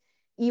surface.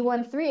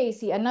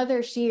 E13AC,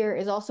 another shear,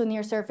 is also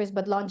near surface,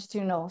 but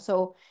longitudinal.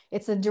 So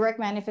it's a direct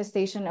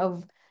manifestation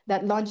of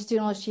that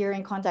longitudinal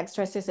shearing contact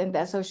stresses and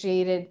the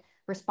associated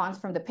response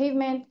from the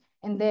pavement.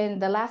 And then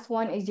the last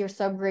one is your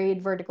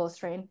subgrade vertical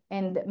strain.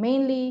 And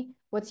mainly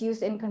what's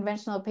used in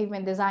conventional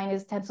pavement design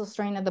is tensile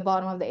strain at the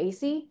bottom of the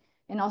AC,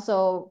 and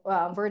also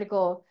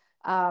vertical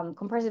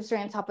compressive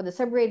strain on top of the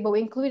subgrade, but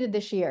we included the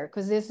shear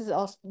because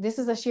this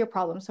is a shear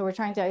problem. So we're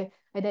trying to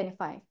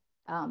identify.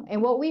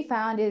 And what we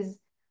found is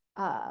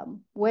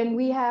when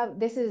we have,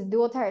 this is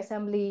dual tire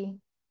assembly,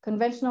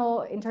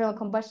 conventional internal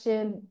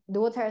combustion,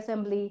 dual tire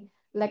assembly,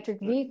 electric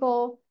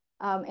vehicle.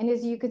 And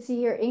as you can see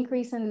here,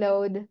 increase in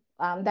load,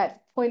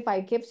 that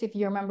 0.5 kips, if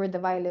you remember the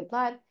violet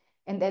plot.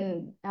 And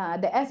then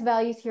the S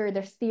values here,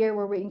 there's steer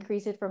where we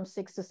increase it from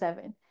 6 to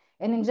 7.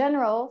 And in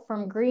general,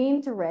 from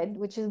green to red,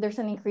 which is there's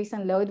an increase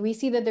in load, we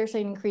see that there's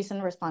an increase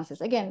in responses.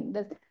 Again,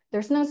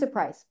 there's no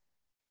surprise.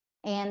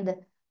 And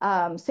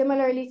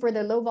similarly for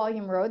the low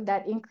volume road,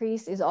 that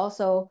increase is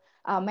also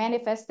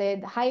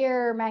manifested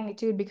higher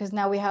magnitude because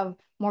now we have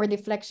more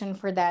deflection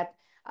for that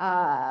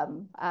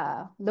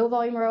low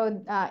volume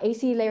road,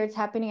 AC layers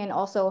happening, and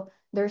also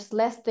there's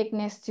less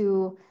thickness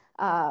to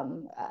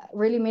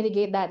really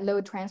mitigate that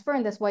load transfer.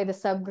 And that's why the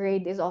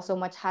subgrade is also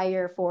much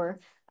higher for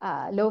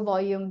low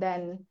volume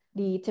than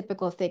the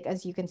typical thick,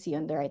 as you can see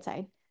on the right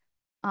side.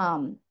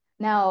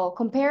 Now,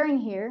 comparing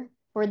here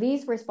for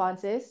these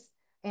responses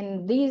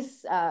in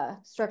these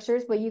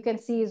structures, what you can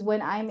see is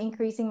when I'm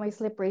increasing my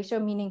slip ratio,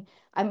 meaning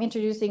I'm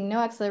introducing no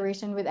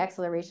acceleration with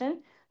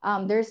acceleration,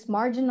 there's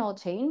marginal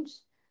change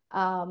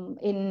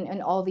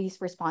in all these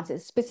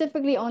responses,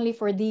 specifically only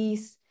for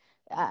these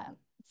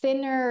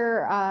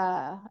thinner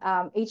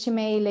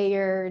HMA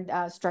layered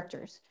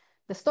structures.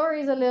 The story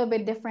is a little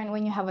bit different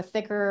when you have a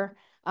thicker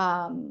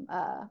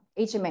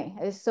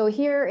HMA. So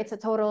here it's a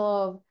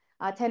total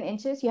of 10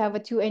 inches. You have a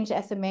 2-inch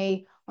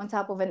SMA on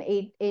top of an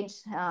 8-inch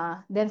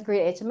dense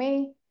grade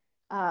HMA,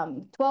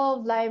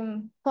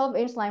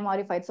 12-inch lime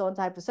modified soil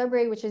type of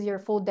subgrade, which is your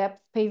full depth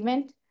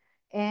pavement.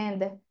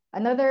 And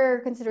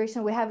another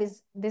consideration we have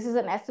is this is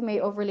an SMA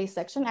overlay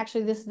section.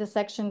 Actually, this is the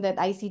section that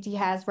ICT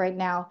has right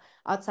now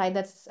outside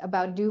that's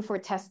about due for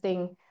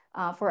testing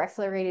for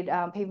accelerated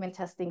pavement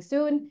testing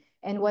soon.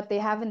 And what they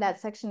have in that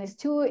section is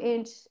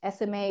 2-inch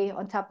SMA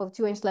on top of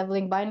 2-inch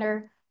leveling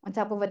binder on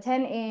top of a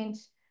 10-inch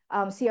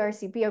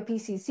CRCP or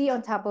PCC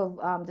on top of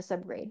the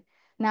subgrade.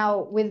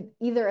 Now, with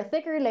either a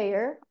thicker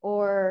layer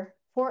or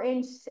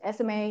 4-inch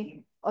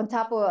SMA on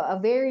top of a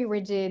very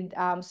rigid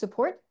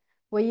support,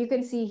 what you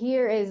can see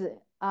here is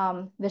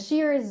the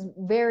shear is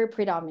very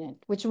predominant,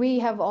 which we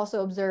have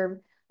also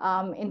observed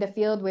in the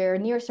field where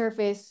near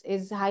surface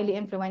is highly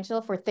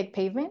influential for thick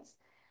pavements.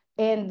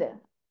 And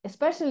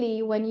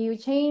especially when you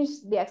change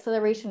the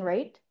acceleration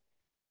rate,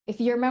 if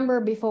you remember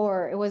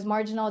before, it was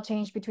marginal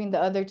change between the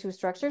other two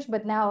structures,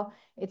 but now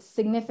it's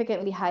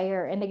significantly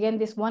higher. And again,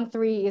 this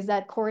 1.3 is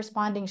that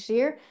corresponding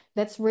shear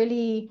that's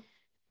really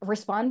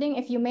responding,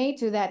 if you may,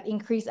 to that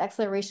increased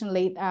acceleration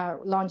rate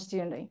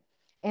longitudinally.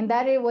 And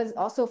that it was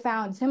also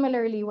found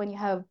similarly when you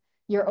have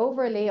your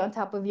overlay on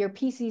top of your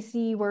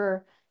PCC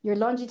where your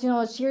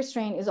longitudinal shear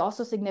strain is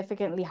also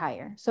significantly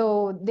higher.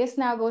 So this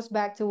now goes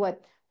back to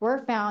what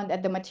were found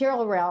at the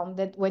material realm,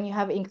 that when you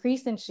have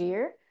increase in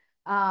shear,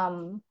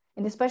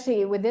 and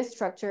especially with this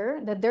structure,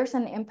 that there's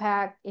an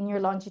impact in your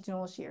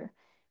longitudinal shear.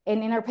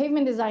 And in our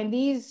pavement design,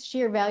 these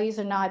shear values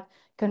are not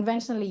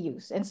conventionally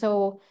used. And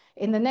so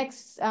in the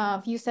next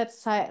few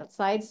sets of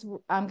slides,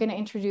 I'm going to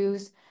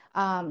introduce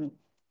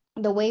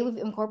the way we've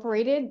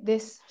incorporated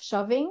this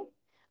shoving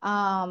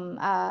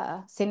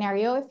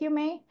scenario, if you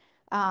may,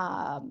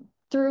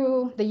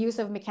 through the use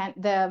of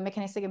the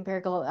mechanistic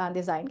empirical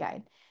design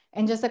guide.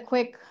 And just a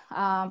quick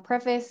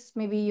preface,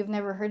 maybe you've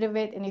never heard of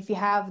it. And if you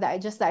have,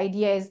 just the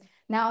idea is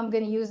now I'm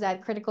going to use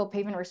that critical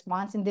pavement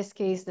response, in this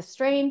case, the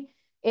strain,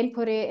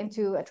 input it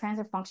into a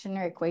transfer function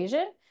or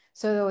equation.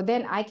 So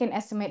then I can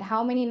estimate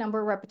how many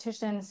number of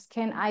repetitions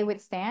can I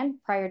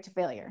withstand prior to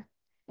failure.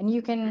 And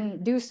you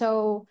can do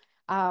so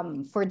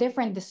for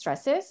different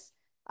distresses.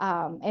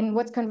 And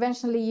what's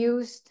conventionally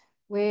used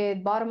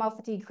with bottom-up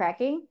fatigue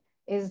cracking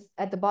is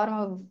at the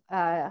bottom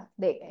of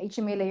the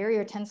HMA layer,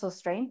 your tensile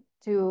strain,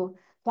 to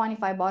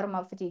quantify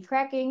bottom-up fatigue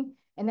cracking.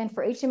 And then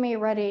for HMA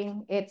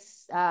rutting,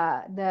 it's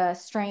the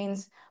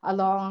strains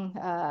along,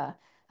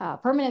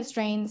 permanent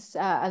strains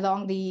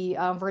along the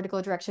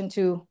vertical direction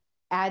to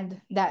add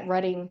that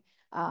rutting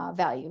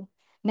value.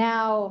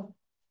 Now,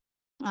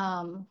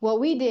 what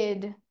we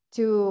did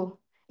to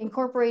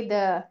incorporate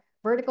the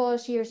vertical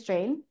shear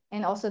strain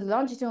and also the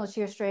longitudinal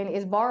shear strain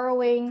is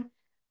borrowing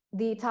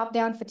the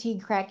top-down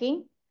fatigue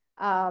cracking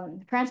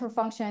transfer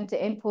function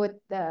to input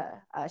the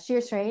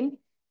shear strain.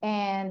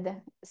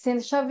 And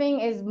since shoving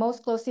is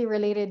most closely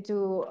related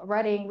to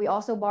rutting, we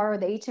also borrow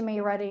the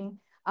HMA rutting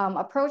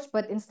approach,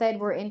 but instead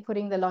we're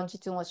inputting the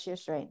longitudinal shear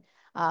strain.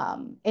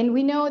 And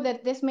we know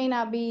that this may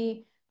not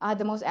be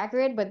the most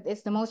accurate, but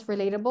it's the most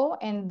relatable.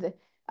 And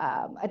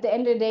at the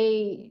end of the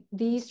day,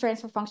 these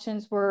transfer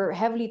functions were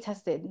heavily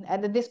tested.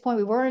 At this point,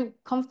 we weren't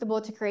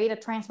comfortable to create a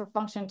transfer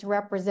function to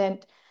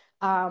represent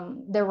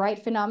the right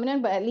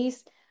phenomenon, but at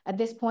least at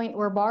this point,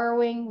 we're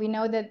borrowing. We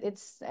know that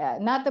it's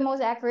not the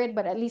most accurate,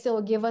 but at least it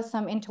will give us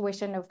some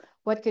intuition of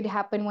what could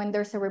happen when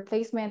there's a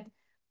replacement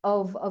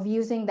of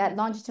using that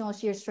longitudinal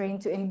shear strain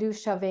to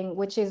induce shoving,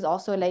 which is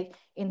also like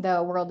in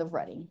the world of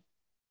rutting.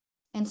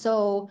 And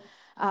so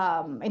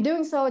in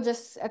doing so,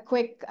 just a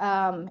quick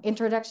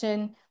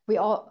introduction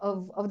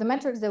of the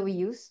metrics that we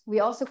use. We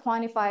also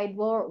quantified,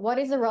 well, what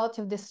is the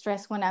relative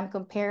distress when I'm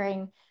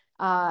comparing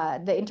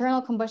the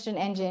internal combustion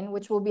engine,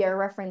 which will be our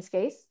reference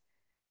case,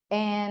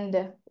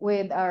 and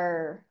with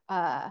our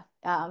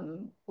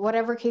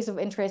whatever case of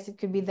interest. It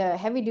could be the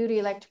heavy duty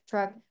electric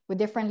truck with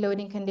different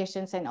loading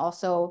conditions and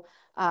also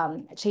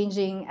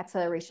changing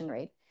acceleration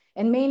rate.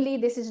 And mainly,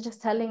 this is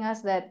just telling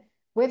us that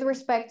with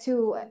respect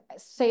to,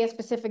 say, a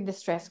specific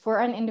distress for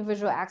an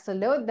individual axle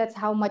load, that's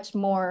how much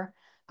more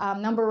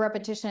number of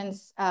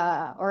repetitions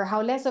or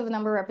how less of a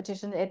number of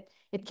repetitions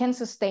it can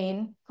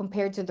sustain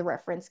compared to the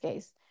reference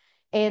case.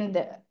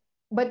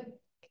 But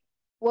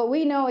what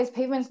we know is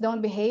pavements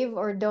don't behave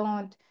or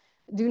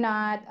do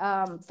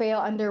not fail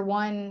under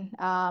one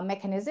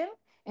mechanism.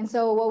 And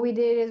so what we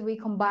did is we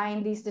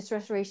combined these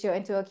distress ratio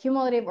into a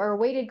cumulative or a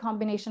weighted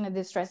combination of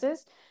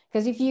distresses.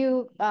 Because if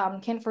you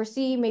can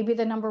foresee, maybe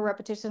the number of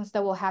repetitions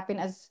that will happen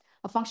as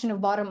a function of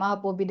bottom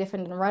up will be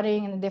different than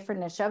running and different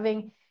than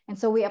shoving. And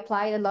so we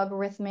applied a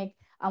logarithmic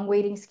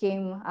weighting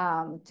scheme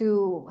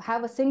to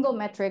have a single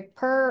metric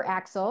per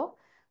axle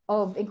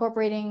of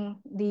incorporating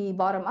the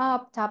bottom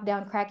up, top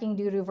down cracking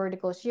due to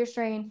vertical shear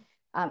strain,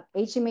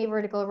 HMA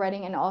vertical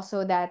running, and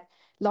also that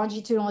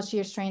longitudinal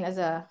shear strain as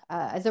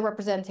a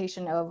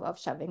representation of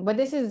shoving. But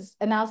this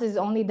analysis is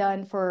only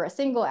done for a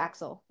single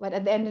axle. But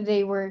at the end of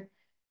the day,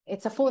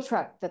 it's a full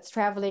truck that's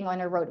traveling on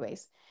our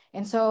roadways.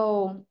 And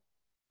so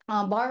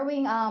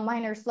borrowing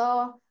Miner's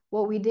law,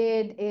 what we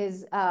did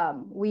is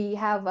we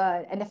have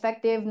an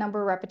effective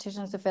number of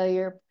repetitions of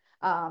failure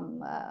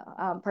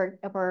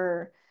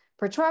per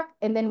truck,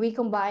 and then we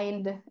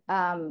combined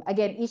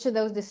again each of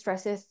those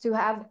distresses to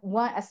have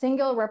a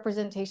single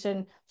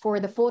representation for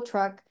the full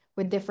truck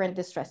with different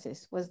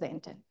distresses was the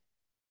intent.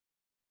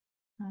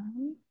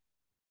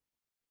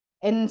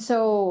 And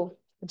so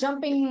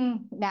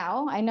jumping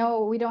now, I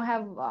know we don't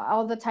have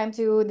all the time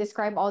to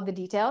describe all the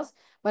details,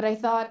 but I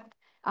thought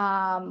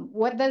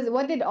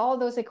what did all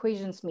those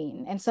equations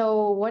mean? And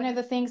so one of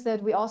the things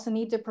that we also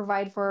need to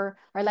provide for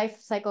our life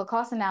cycle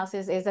cost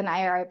analysis is an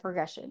IRI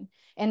progression.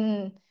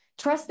 And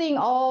trusting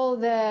all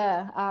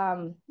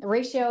the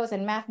ratios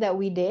and math that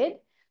we did,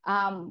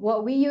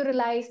 what we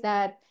utilized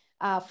that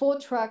full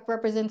truck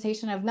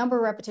representation of number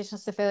of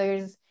repetitions to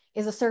failures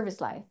is a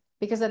service life.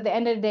 Because at the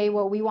end of the day,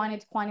 what we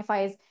wanted to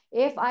quantify is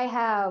if I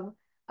have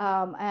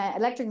an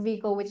electric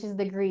vehicle, which is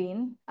the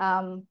green,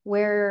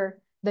 where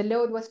the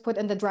load was put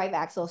on the drive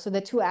axle, so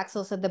the two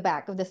axles at the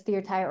back of the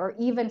steer tire or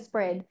even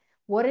spread,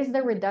 what is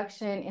the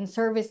reduction in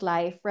service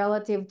life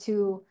relative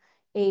to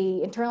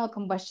a internal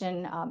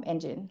combustion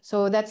engine?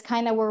 So that's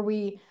kind of where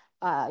we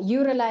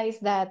utilize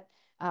that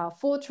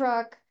full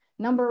truck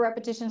number of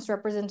repetitions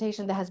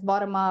representation that has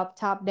bottom up,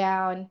 top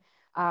down,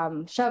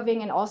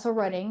 shoving, and also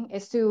running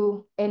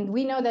and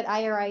we know that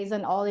IRI is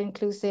an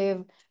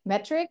all-inclusive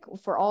metric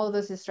for all of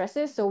those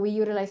distresses. So we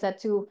utilize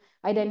that to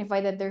identify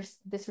that there's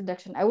this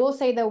reduction. I will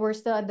say that we're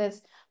still at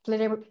this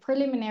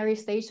preliminary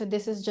stage. So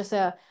this is just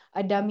a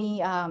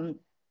dummy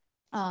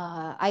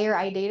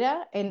IRI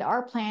data. And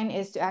our plan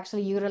is to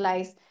actually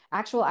utilize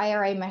actual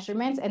IRI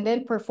measurements and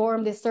then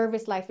perform this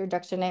service life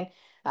reduction. And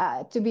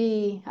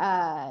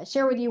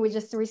share with you, we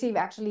just received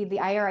actually the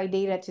IRI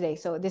data today.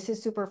 So this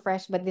is super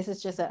fresh, but this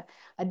is just a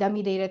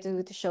dummy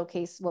data to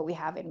showcase what we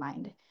have in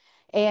mind.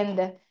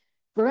 And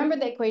remember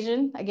the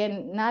equation,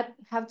 again, not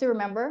have to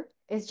remember.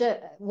 It's just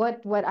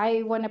what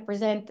I want to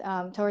present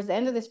towards the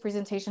end of this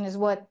presentation is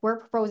what we're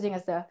proposing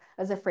as a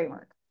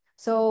framework.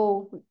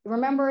 So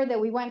remember that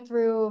we went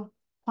through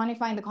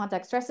quantifying the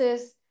contact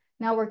stresses.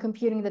 Now we're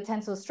computing the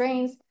tensile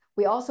strains.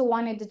 We also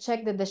wanted to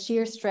check that the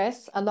shear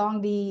stress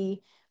along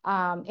the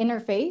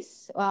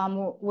interface,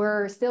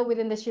 we're still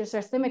within the shear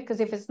stress limit,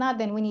 because if it's not,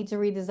 then we need to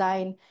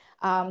redesign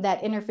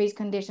that interface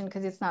condition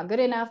because it's not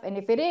good enough. And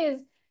if it is,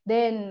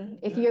 then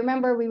if you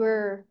remember, we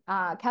were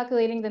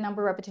calculating the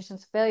number of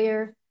repetitions of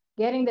failure,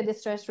 getting the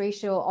distress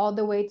ratio all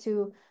the way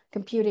to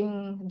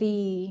computing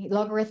the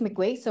logarithmic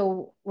weight.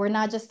 So we're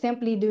not just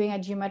simply doing a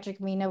geometric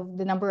mean of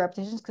the number of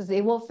repetitions because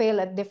they will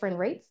fail at different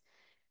rates.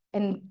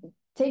 And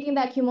taking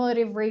that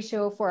cumulative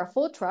ratio for a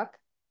full truck.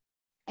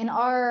 And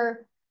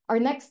our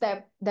next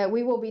step that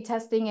we will be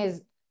testing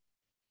is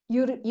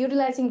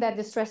utilizing that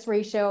distress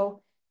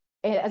ratio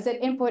as an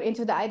input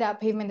into the IDOT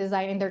pavement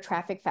design in their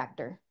traffic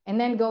factor. And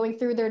then going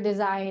through their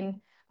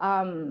design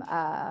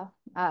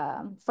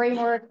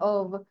framework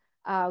of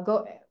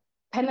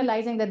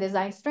penalizing the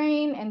design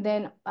strain and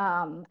then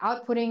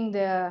outputting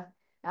the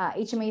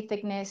HMA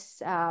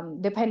thickness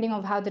depending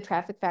on how the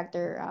traffic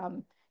factor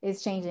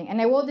is changing.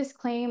 And I will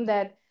disclaim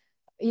that,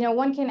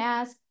 one can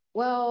ask,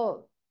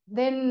 well,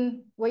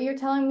 then what you're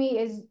telling me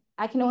is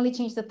I can only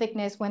change the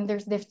thickness when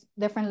there's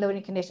different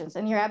loading conditions.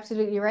 And you're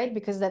absolutely right,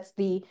 because that's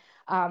the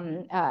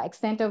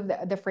extent of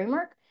the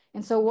framework.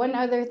 And so one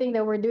other thing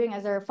that we're doing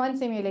as our fun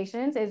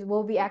simulations is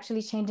we'll be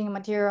actually changing a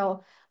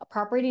material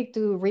property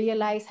to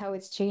realize how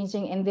it's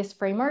changing in this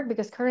framework,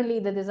 because currently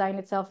the design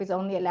itself is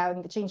only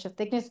allowing the change of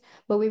thickness,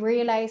 but we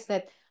realize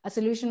that a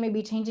solution may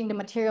be changing the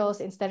materials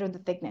instead of the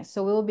thickness.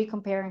 So we'll be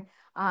comparing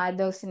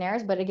those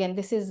scenarios. But again,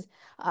 this is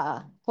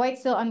quite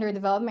still under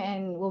development,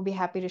 and we'll be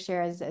happy to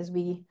share as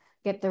we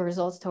get the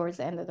results towards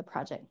the end of the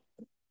project.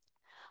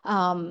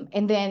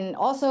 And then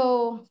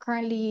also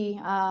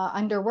currently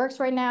under works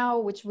right now,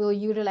 which will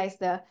utilize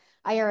the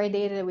IRI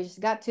data that we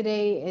just got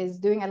today, is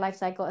doing a life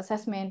cycle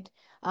assessment,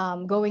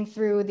 going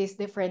through these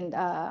different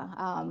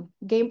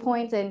game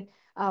points. And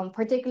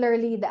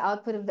Particularly the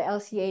output of the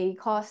LCA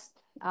cost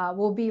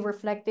will be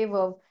reflective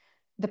of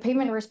the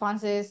pavement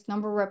responses,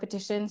 number of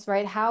repetitions,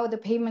 right? How the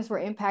pavements were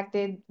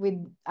impacted with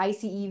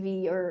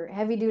ICEV or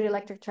heavy duty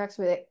electric trucks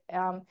with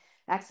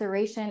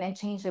acceleration and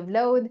change of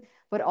load,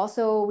 but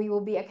also we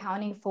will be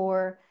accounting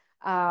for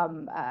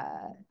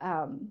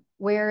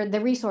where the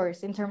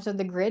resource in terms of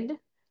the grid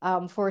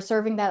for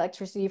serving that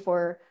electricity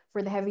for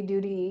the heavy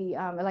duty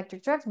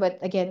electric trucks. But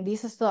again,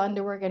 this is still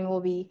under work and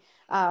we'll be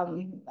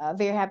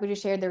very happy to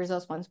share the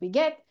results once we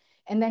get.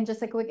 And then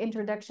just a quick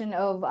introduction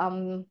of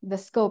the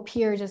scope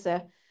here, just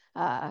a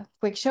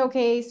quick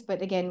showcase,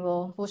 but again,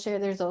 we'll share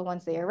the results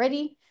once they are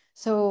ready.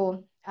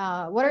 So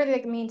what are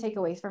the main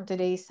takeaways from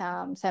today's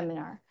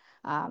seminar?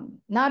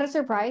 Not a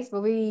surprise,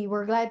 but we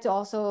were glad to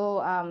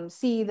also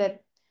see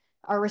that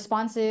our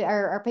responses,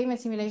 our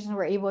pavement simulations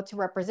were able to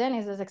represent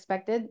is as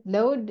expected.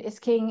 Load is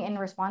king in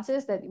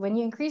responses, that when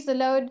you increase the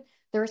load,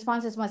 the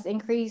responses must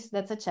increase.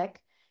 That's a check.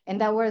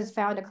 And that was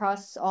found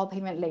across all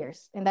pavement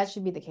layers, and that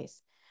should be the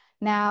case.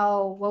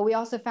 Now, what we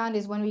also found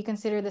is when we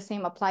consider the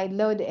same applied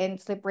load and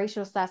slip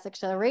ratio /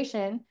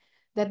 acceleration,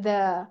 that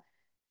the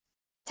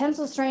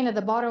tensile strain at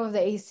the bottom of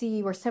the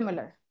AC were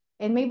similar.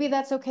 And maybe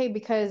that's okay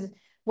because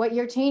what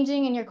you're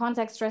changing in your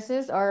contact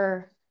stresses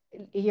are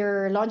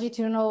your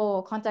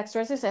longitudinal contact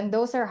stresses, and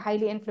those are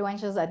highly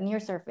influential at near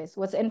surface.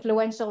 What's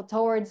influential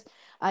towards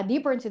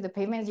deeper into the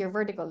pavement is your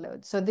vertical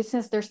load. So this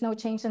is, there's no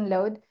change in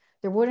load.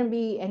 There wouldn't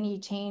be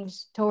any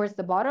change towards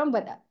the bottom,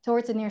 but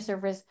towards the near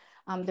surface,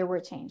 there were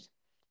change.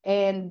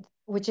 And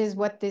which is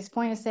what this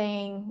point is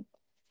saying,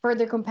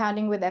 further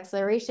compounding with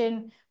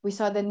acceleration, we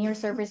saw the near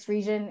surface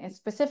region and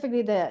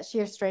specifically the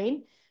shear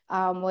strain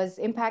was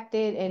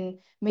impacted, and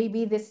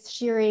maybe this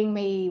shearing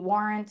may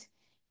warrant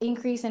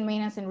increase in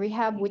maintenance and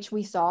rehab, which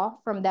we saw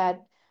from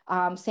that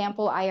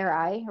sample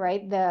IRI,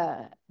 right?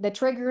 The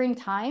triggering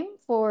time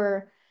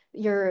for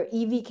your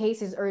EV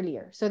case is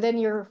earlier. So then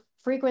your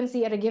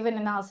frequency at a given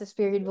analysis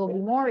period will be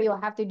more. You'll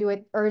have to do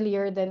it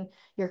earlier than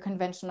your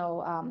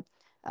conventional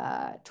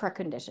truck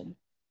condition.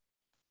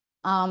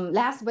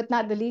 Last but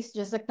not the least,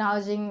 just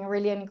acknowledging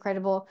really an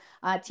incredible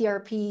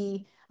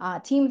TRP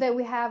team that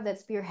we have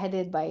that's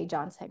spearheaded by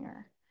John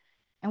Sanger.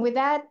 And with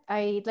that,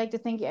 I'd like to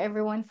thank you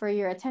everyone for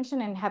your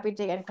attention and happy to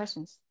take any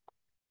questions.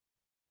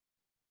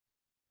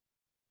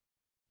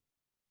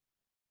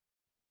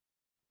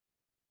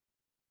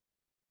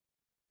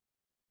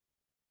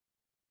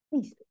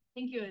 Please.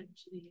 Thank you,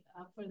 Angeli,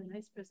 for the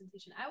nice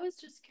presentation. I was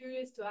just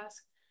curious to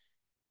ask,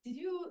 did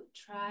you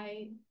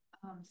try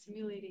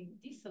simulating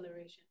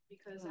deceleration?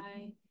 Because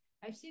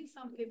I've seen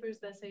some papers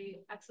that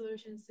say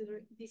acceleration,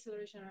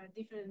 deceleration are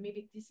different, and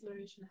maybe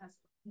deceleration has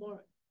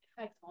more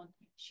effect on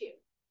shear.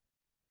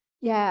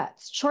 Yeah,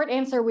 short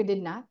answer, we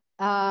did not.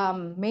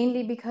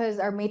 Mainly because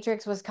our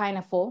matrix was kind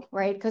of full,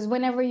 right? Because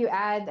whenever you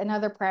add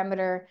another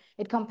parameter,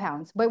 it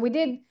compounds. But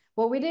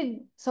what we did,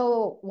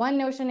 so one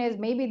notion is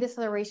maybe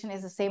deceleration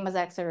is the same as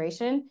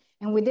acceleration.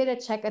 And we did a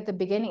check at the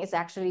beginning. It's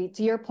actually,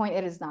 to your point,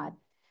 it is not.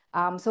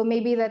 So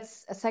maybe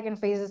that's a second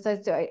phase that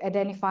says to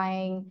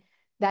identifying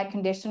that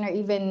condition or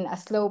even a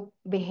slope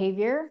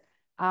behavior.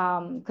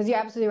 Because you're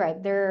absolutely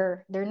right.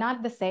 They're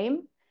not the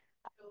same.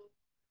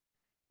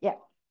 Yeah.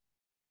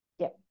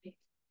 Yeah.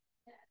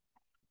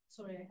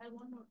 Sorry, I had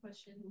one more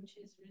question, which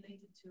is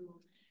related to,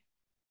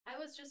 I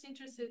was just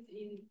interested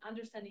in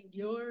understanding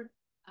your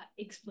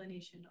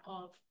explanation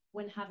of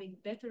when having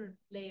better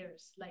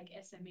layers like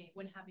SMA,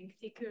 when having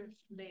thicker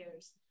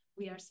layers,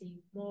 we are seeing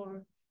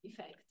more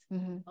effect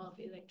of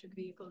electric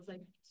vehicles.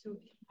 Like, so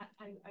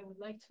I would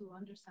like to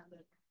understand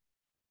that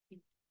in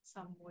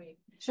some way.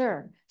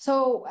 Sure.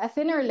 So a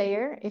thinner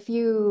layer, if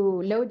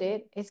you load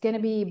it, it's going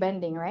to be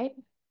bending, right?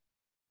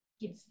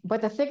 Yes.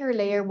 But the thicker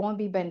layer won't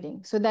be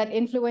bending. So that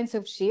influence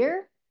of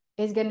shear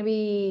is going to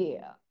be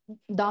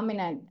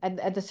dominant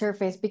at the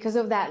surface because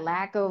of that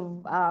lack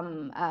of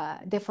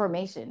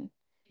deformation.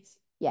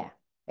 Yeah.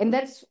 And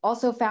that's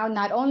also found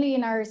not only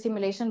in our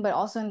simulation, but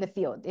also in the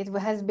field. It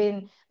has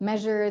been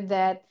measured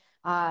that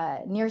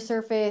near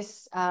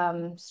surface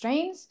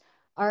strains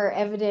are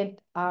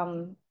evident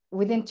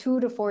within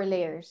 2 to 4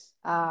 layers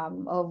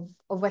of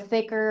a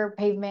thicker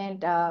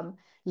pavement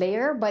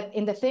layer. But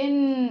in the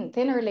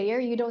thinner layer,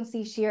 you don't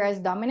see shear as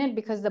dominant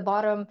because the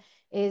bottom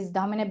is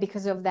dominant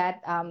because of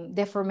that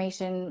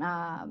deformation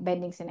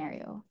bending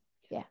scenario.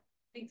 Yeah.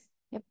 Thanks.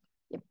 Yep.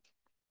 Yep.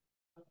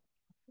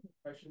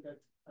 Question that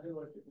I don't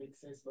know if it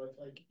makes sense, but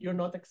like you're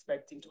not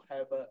expecting to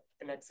have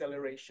an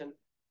acceleration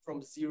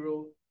from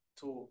 0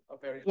 to a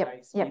very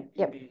high speed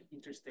in the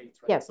interstates,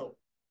 right? Yep. So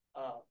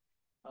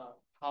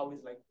how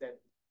is like that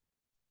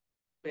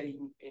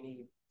playing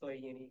any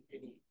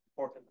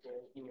important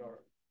role in your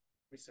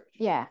research?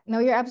 Yeah, no,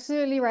 you're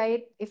absolutely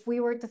right. If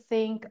we were to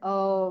think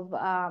of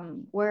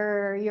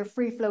where your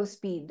free flow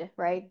speed,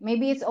 right?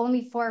 Maybe it's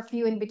only for a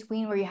few in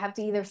between where you have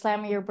to either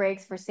slam your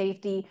brakes for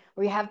safety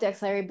or you have to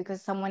accelerate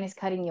because someone is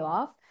cutting you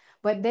off.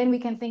 But then we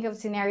can think of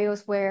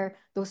scenarios where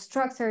those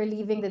trucks are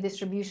leaving the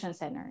distribution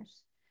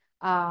centers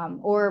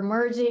or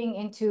merging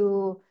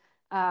into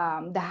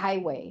the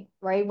highway,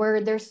 right?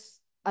 Where there's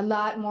a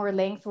lot more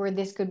length where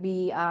this could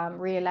be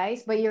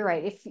realized. But you're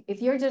right.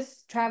 If you're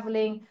just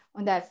traveling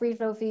on that free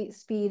flow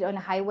speed on a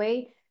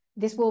highway,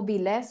 this will be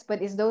less.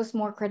 But it's those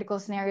more critical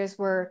scenarios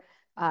where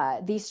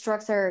these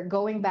trucks are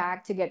going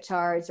back to get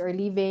charged or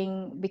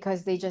leaving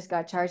because they just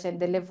got charged and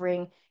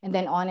delivering, and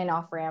then on and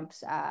off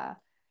ramps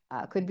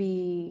could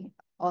be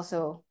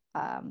also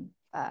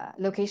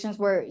locations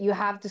where you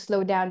have to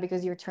slow down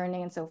because you're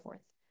turning and so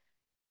forth.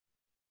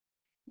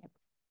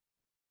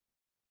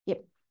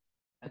 Yep.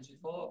 And to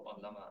follow up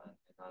on Lama and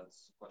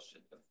Anand's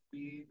question, if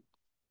we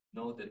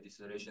know that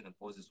deceleration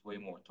imposes way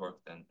more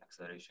torque than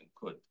acceleration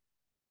could,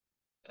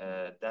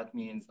 that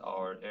means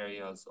our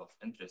areas of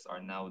interest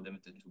are now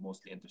limited to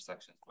mostly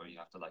intersections where you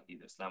have to like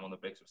either slam on the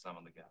brakes or slam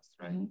on the gas,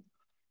 right?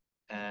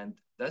 And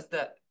does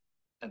that,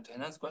 and to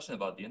Hanan's question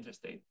about the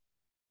interstate,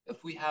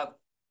 if we have,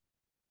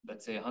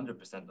 let's say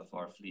 100% of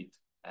our fleet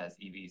as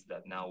EVs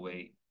that now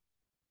weigh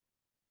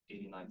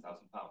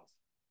 89,000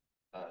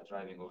 pounds,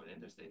 driving over the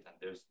interstate, and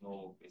there's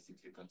no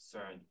basically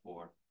concern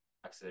for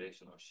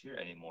acceleration or shear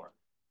anymore,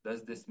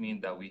 does this mean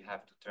that we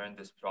have to turn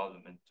this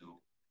problem into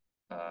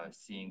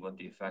seeing what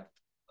the effect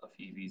of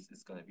EVs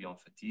is going to be on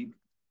fatigue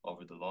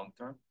over the long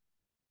term,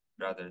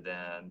 rather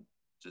than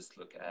just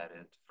look at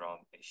it from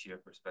a shear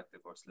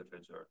perspective or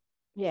slippage or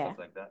stuff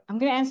like that? I'm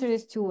going to answer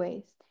this two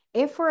ways.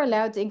 If we're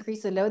allowed to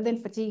increase the load,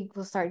 then fatigue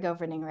will start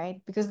governing,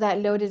 right? Because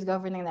that load is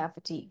governing that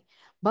fatigue.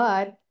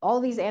 But all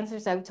these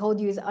answers I've told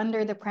you is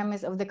under the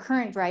premise of the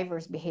current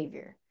driver's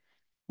behavior.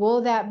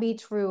 Will that be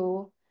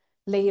true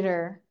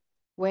later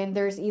when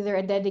there's either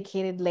a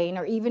dedicated lane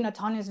or even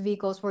autonomous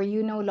vehicles where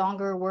you no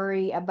longer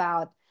worry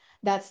about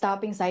that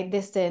stopping side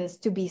distance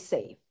to be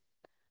safe,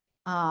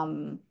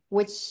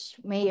 which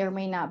may or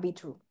may not be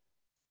true.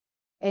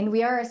 And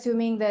we are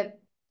assuming that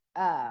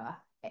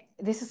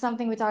this is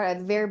something we talked at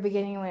the very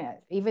beginning, when,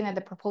 even at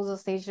the proposal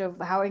stage of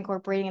how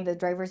incorporating the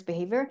driver's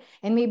behavior.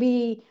 And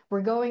maybe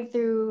we're going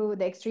through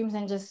the extremes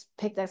and just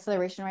picked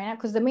acceleration right now,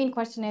 because the main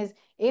question is,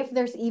 if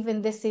there's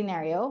even this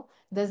scenario,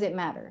 does it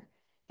matter?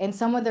 And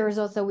some of the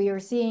results that we are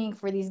seeing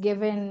for these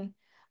given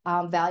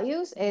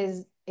values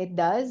is it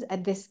does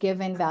at this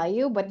given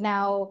value. But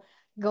now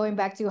going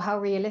back to how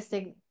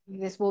realistic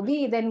this will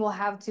be, then we'll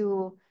have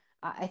to,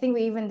 I think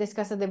we even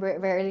discussed at the very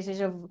early stage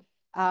of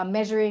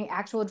measuring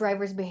actual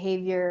drivers'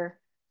 behavior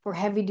for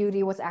heavy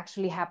duty, what's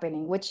actually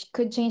happening, which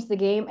could change the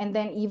game and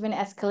then even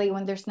escalate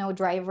when there's no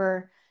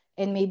driver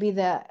and maybe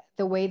the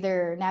way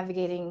they're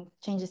navigating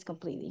changes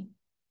completely.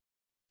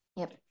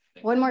 Yep.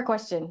 One more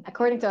question,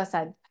 according to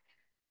Assad.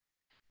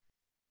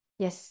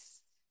 Yes.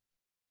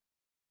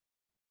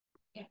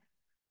 Yeah.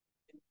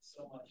 Thank you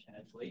so much,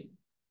 Angeli.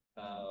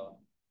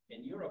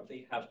 In Europe,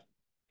 they have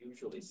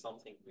usually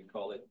something, we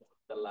call it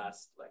the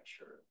last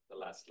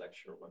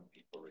lecture when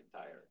people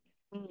retire.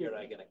 Here,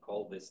 I'm going to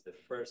call this the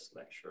first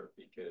lecture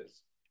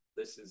because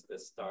this is the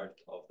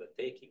start of the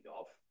taking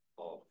off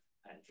of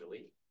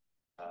Angeli.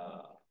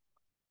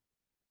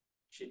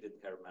 She did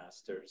her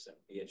master's and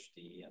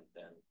PhD and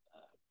then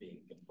being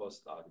a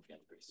postdoc and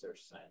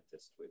research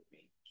scientist with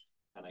me.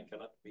 And I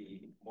cannot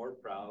be more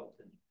proud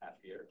and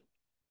happier.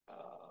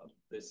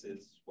 This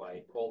is why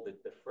I called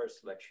it the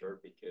first lecture,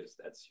 because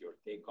that's your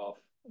takeoff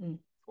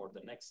for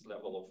the next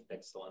level of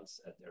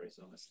excellence at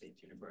Arizona State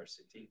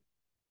University.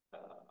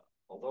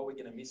 Although we're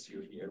going to miss you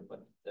here,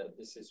 but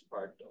this is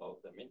part of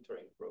the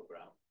mentoring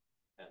program,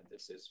 and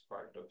this is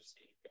part of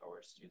seeing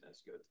our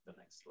students go to the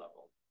next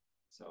level.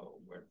 So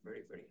we're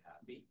very, very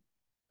happy.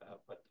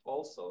 But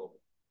also,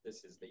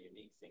 this is the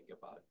unique thing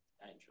about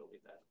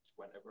Angeli, that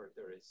whenever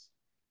there is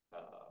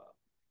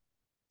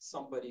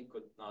somebody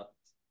could not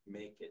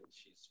make it,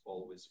 she's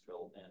always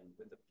filled in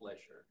with a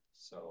pleasure.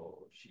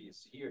 So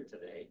she's here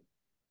today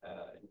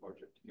in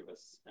order to give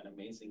us an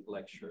amazing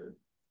lecture.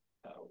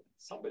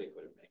 Somebody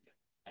couldn't make it.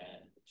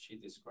 And she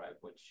described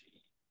what she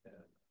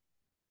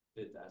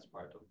did as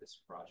part of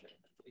this project,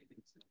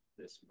 leading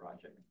this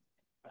project in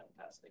a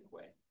fantastic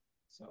way.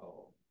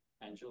 So,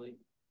 Angeli,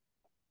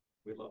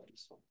 we love you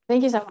so much.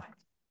 Thank you so much.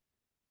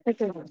 Thank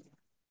you.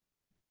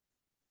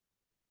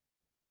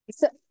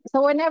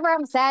 So whenever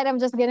I'm sad, I'm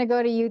just going to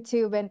go to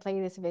YouTube and play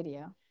this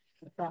video.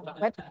 But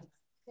I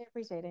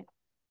appreciate it.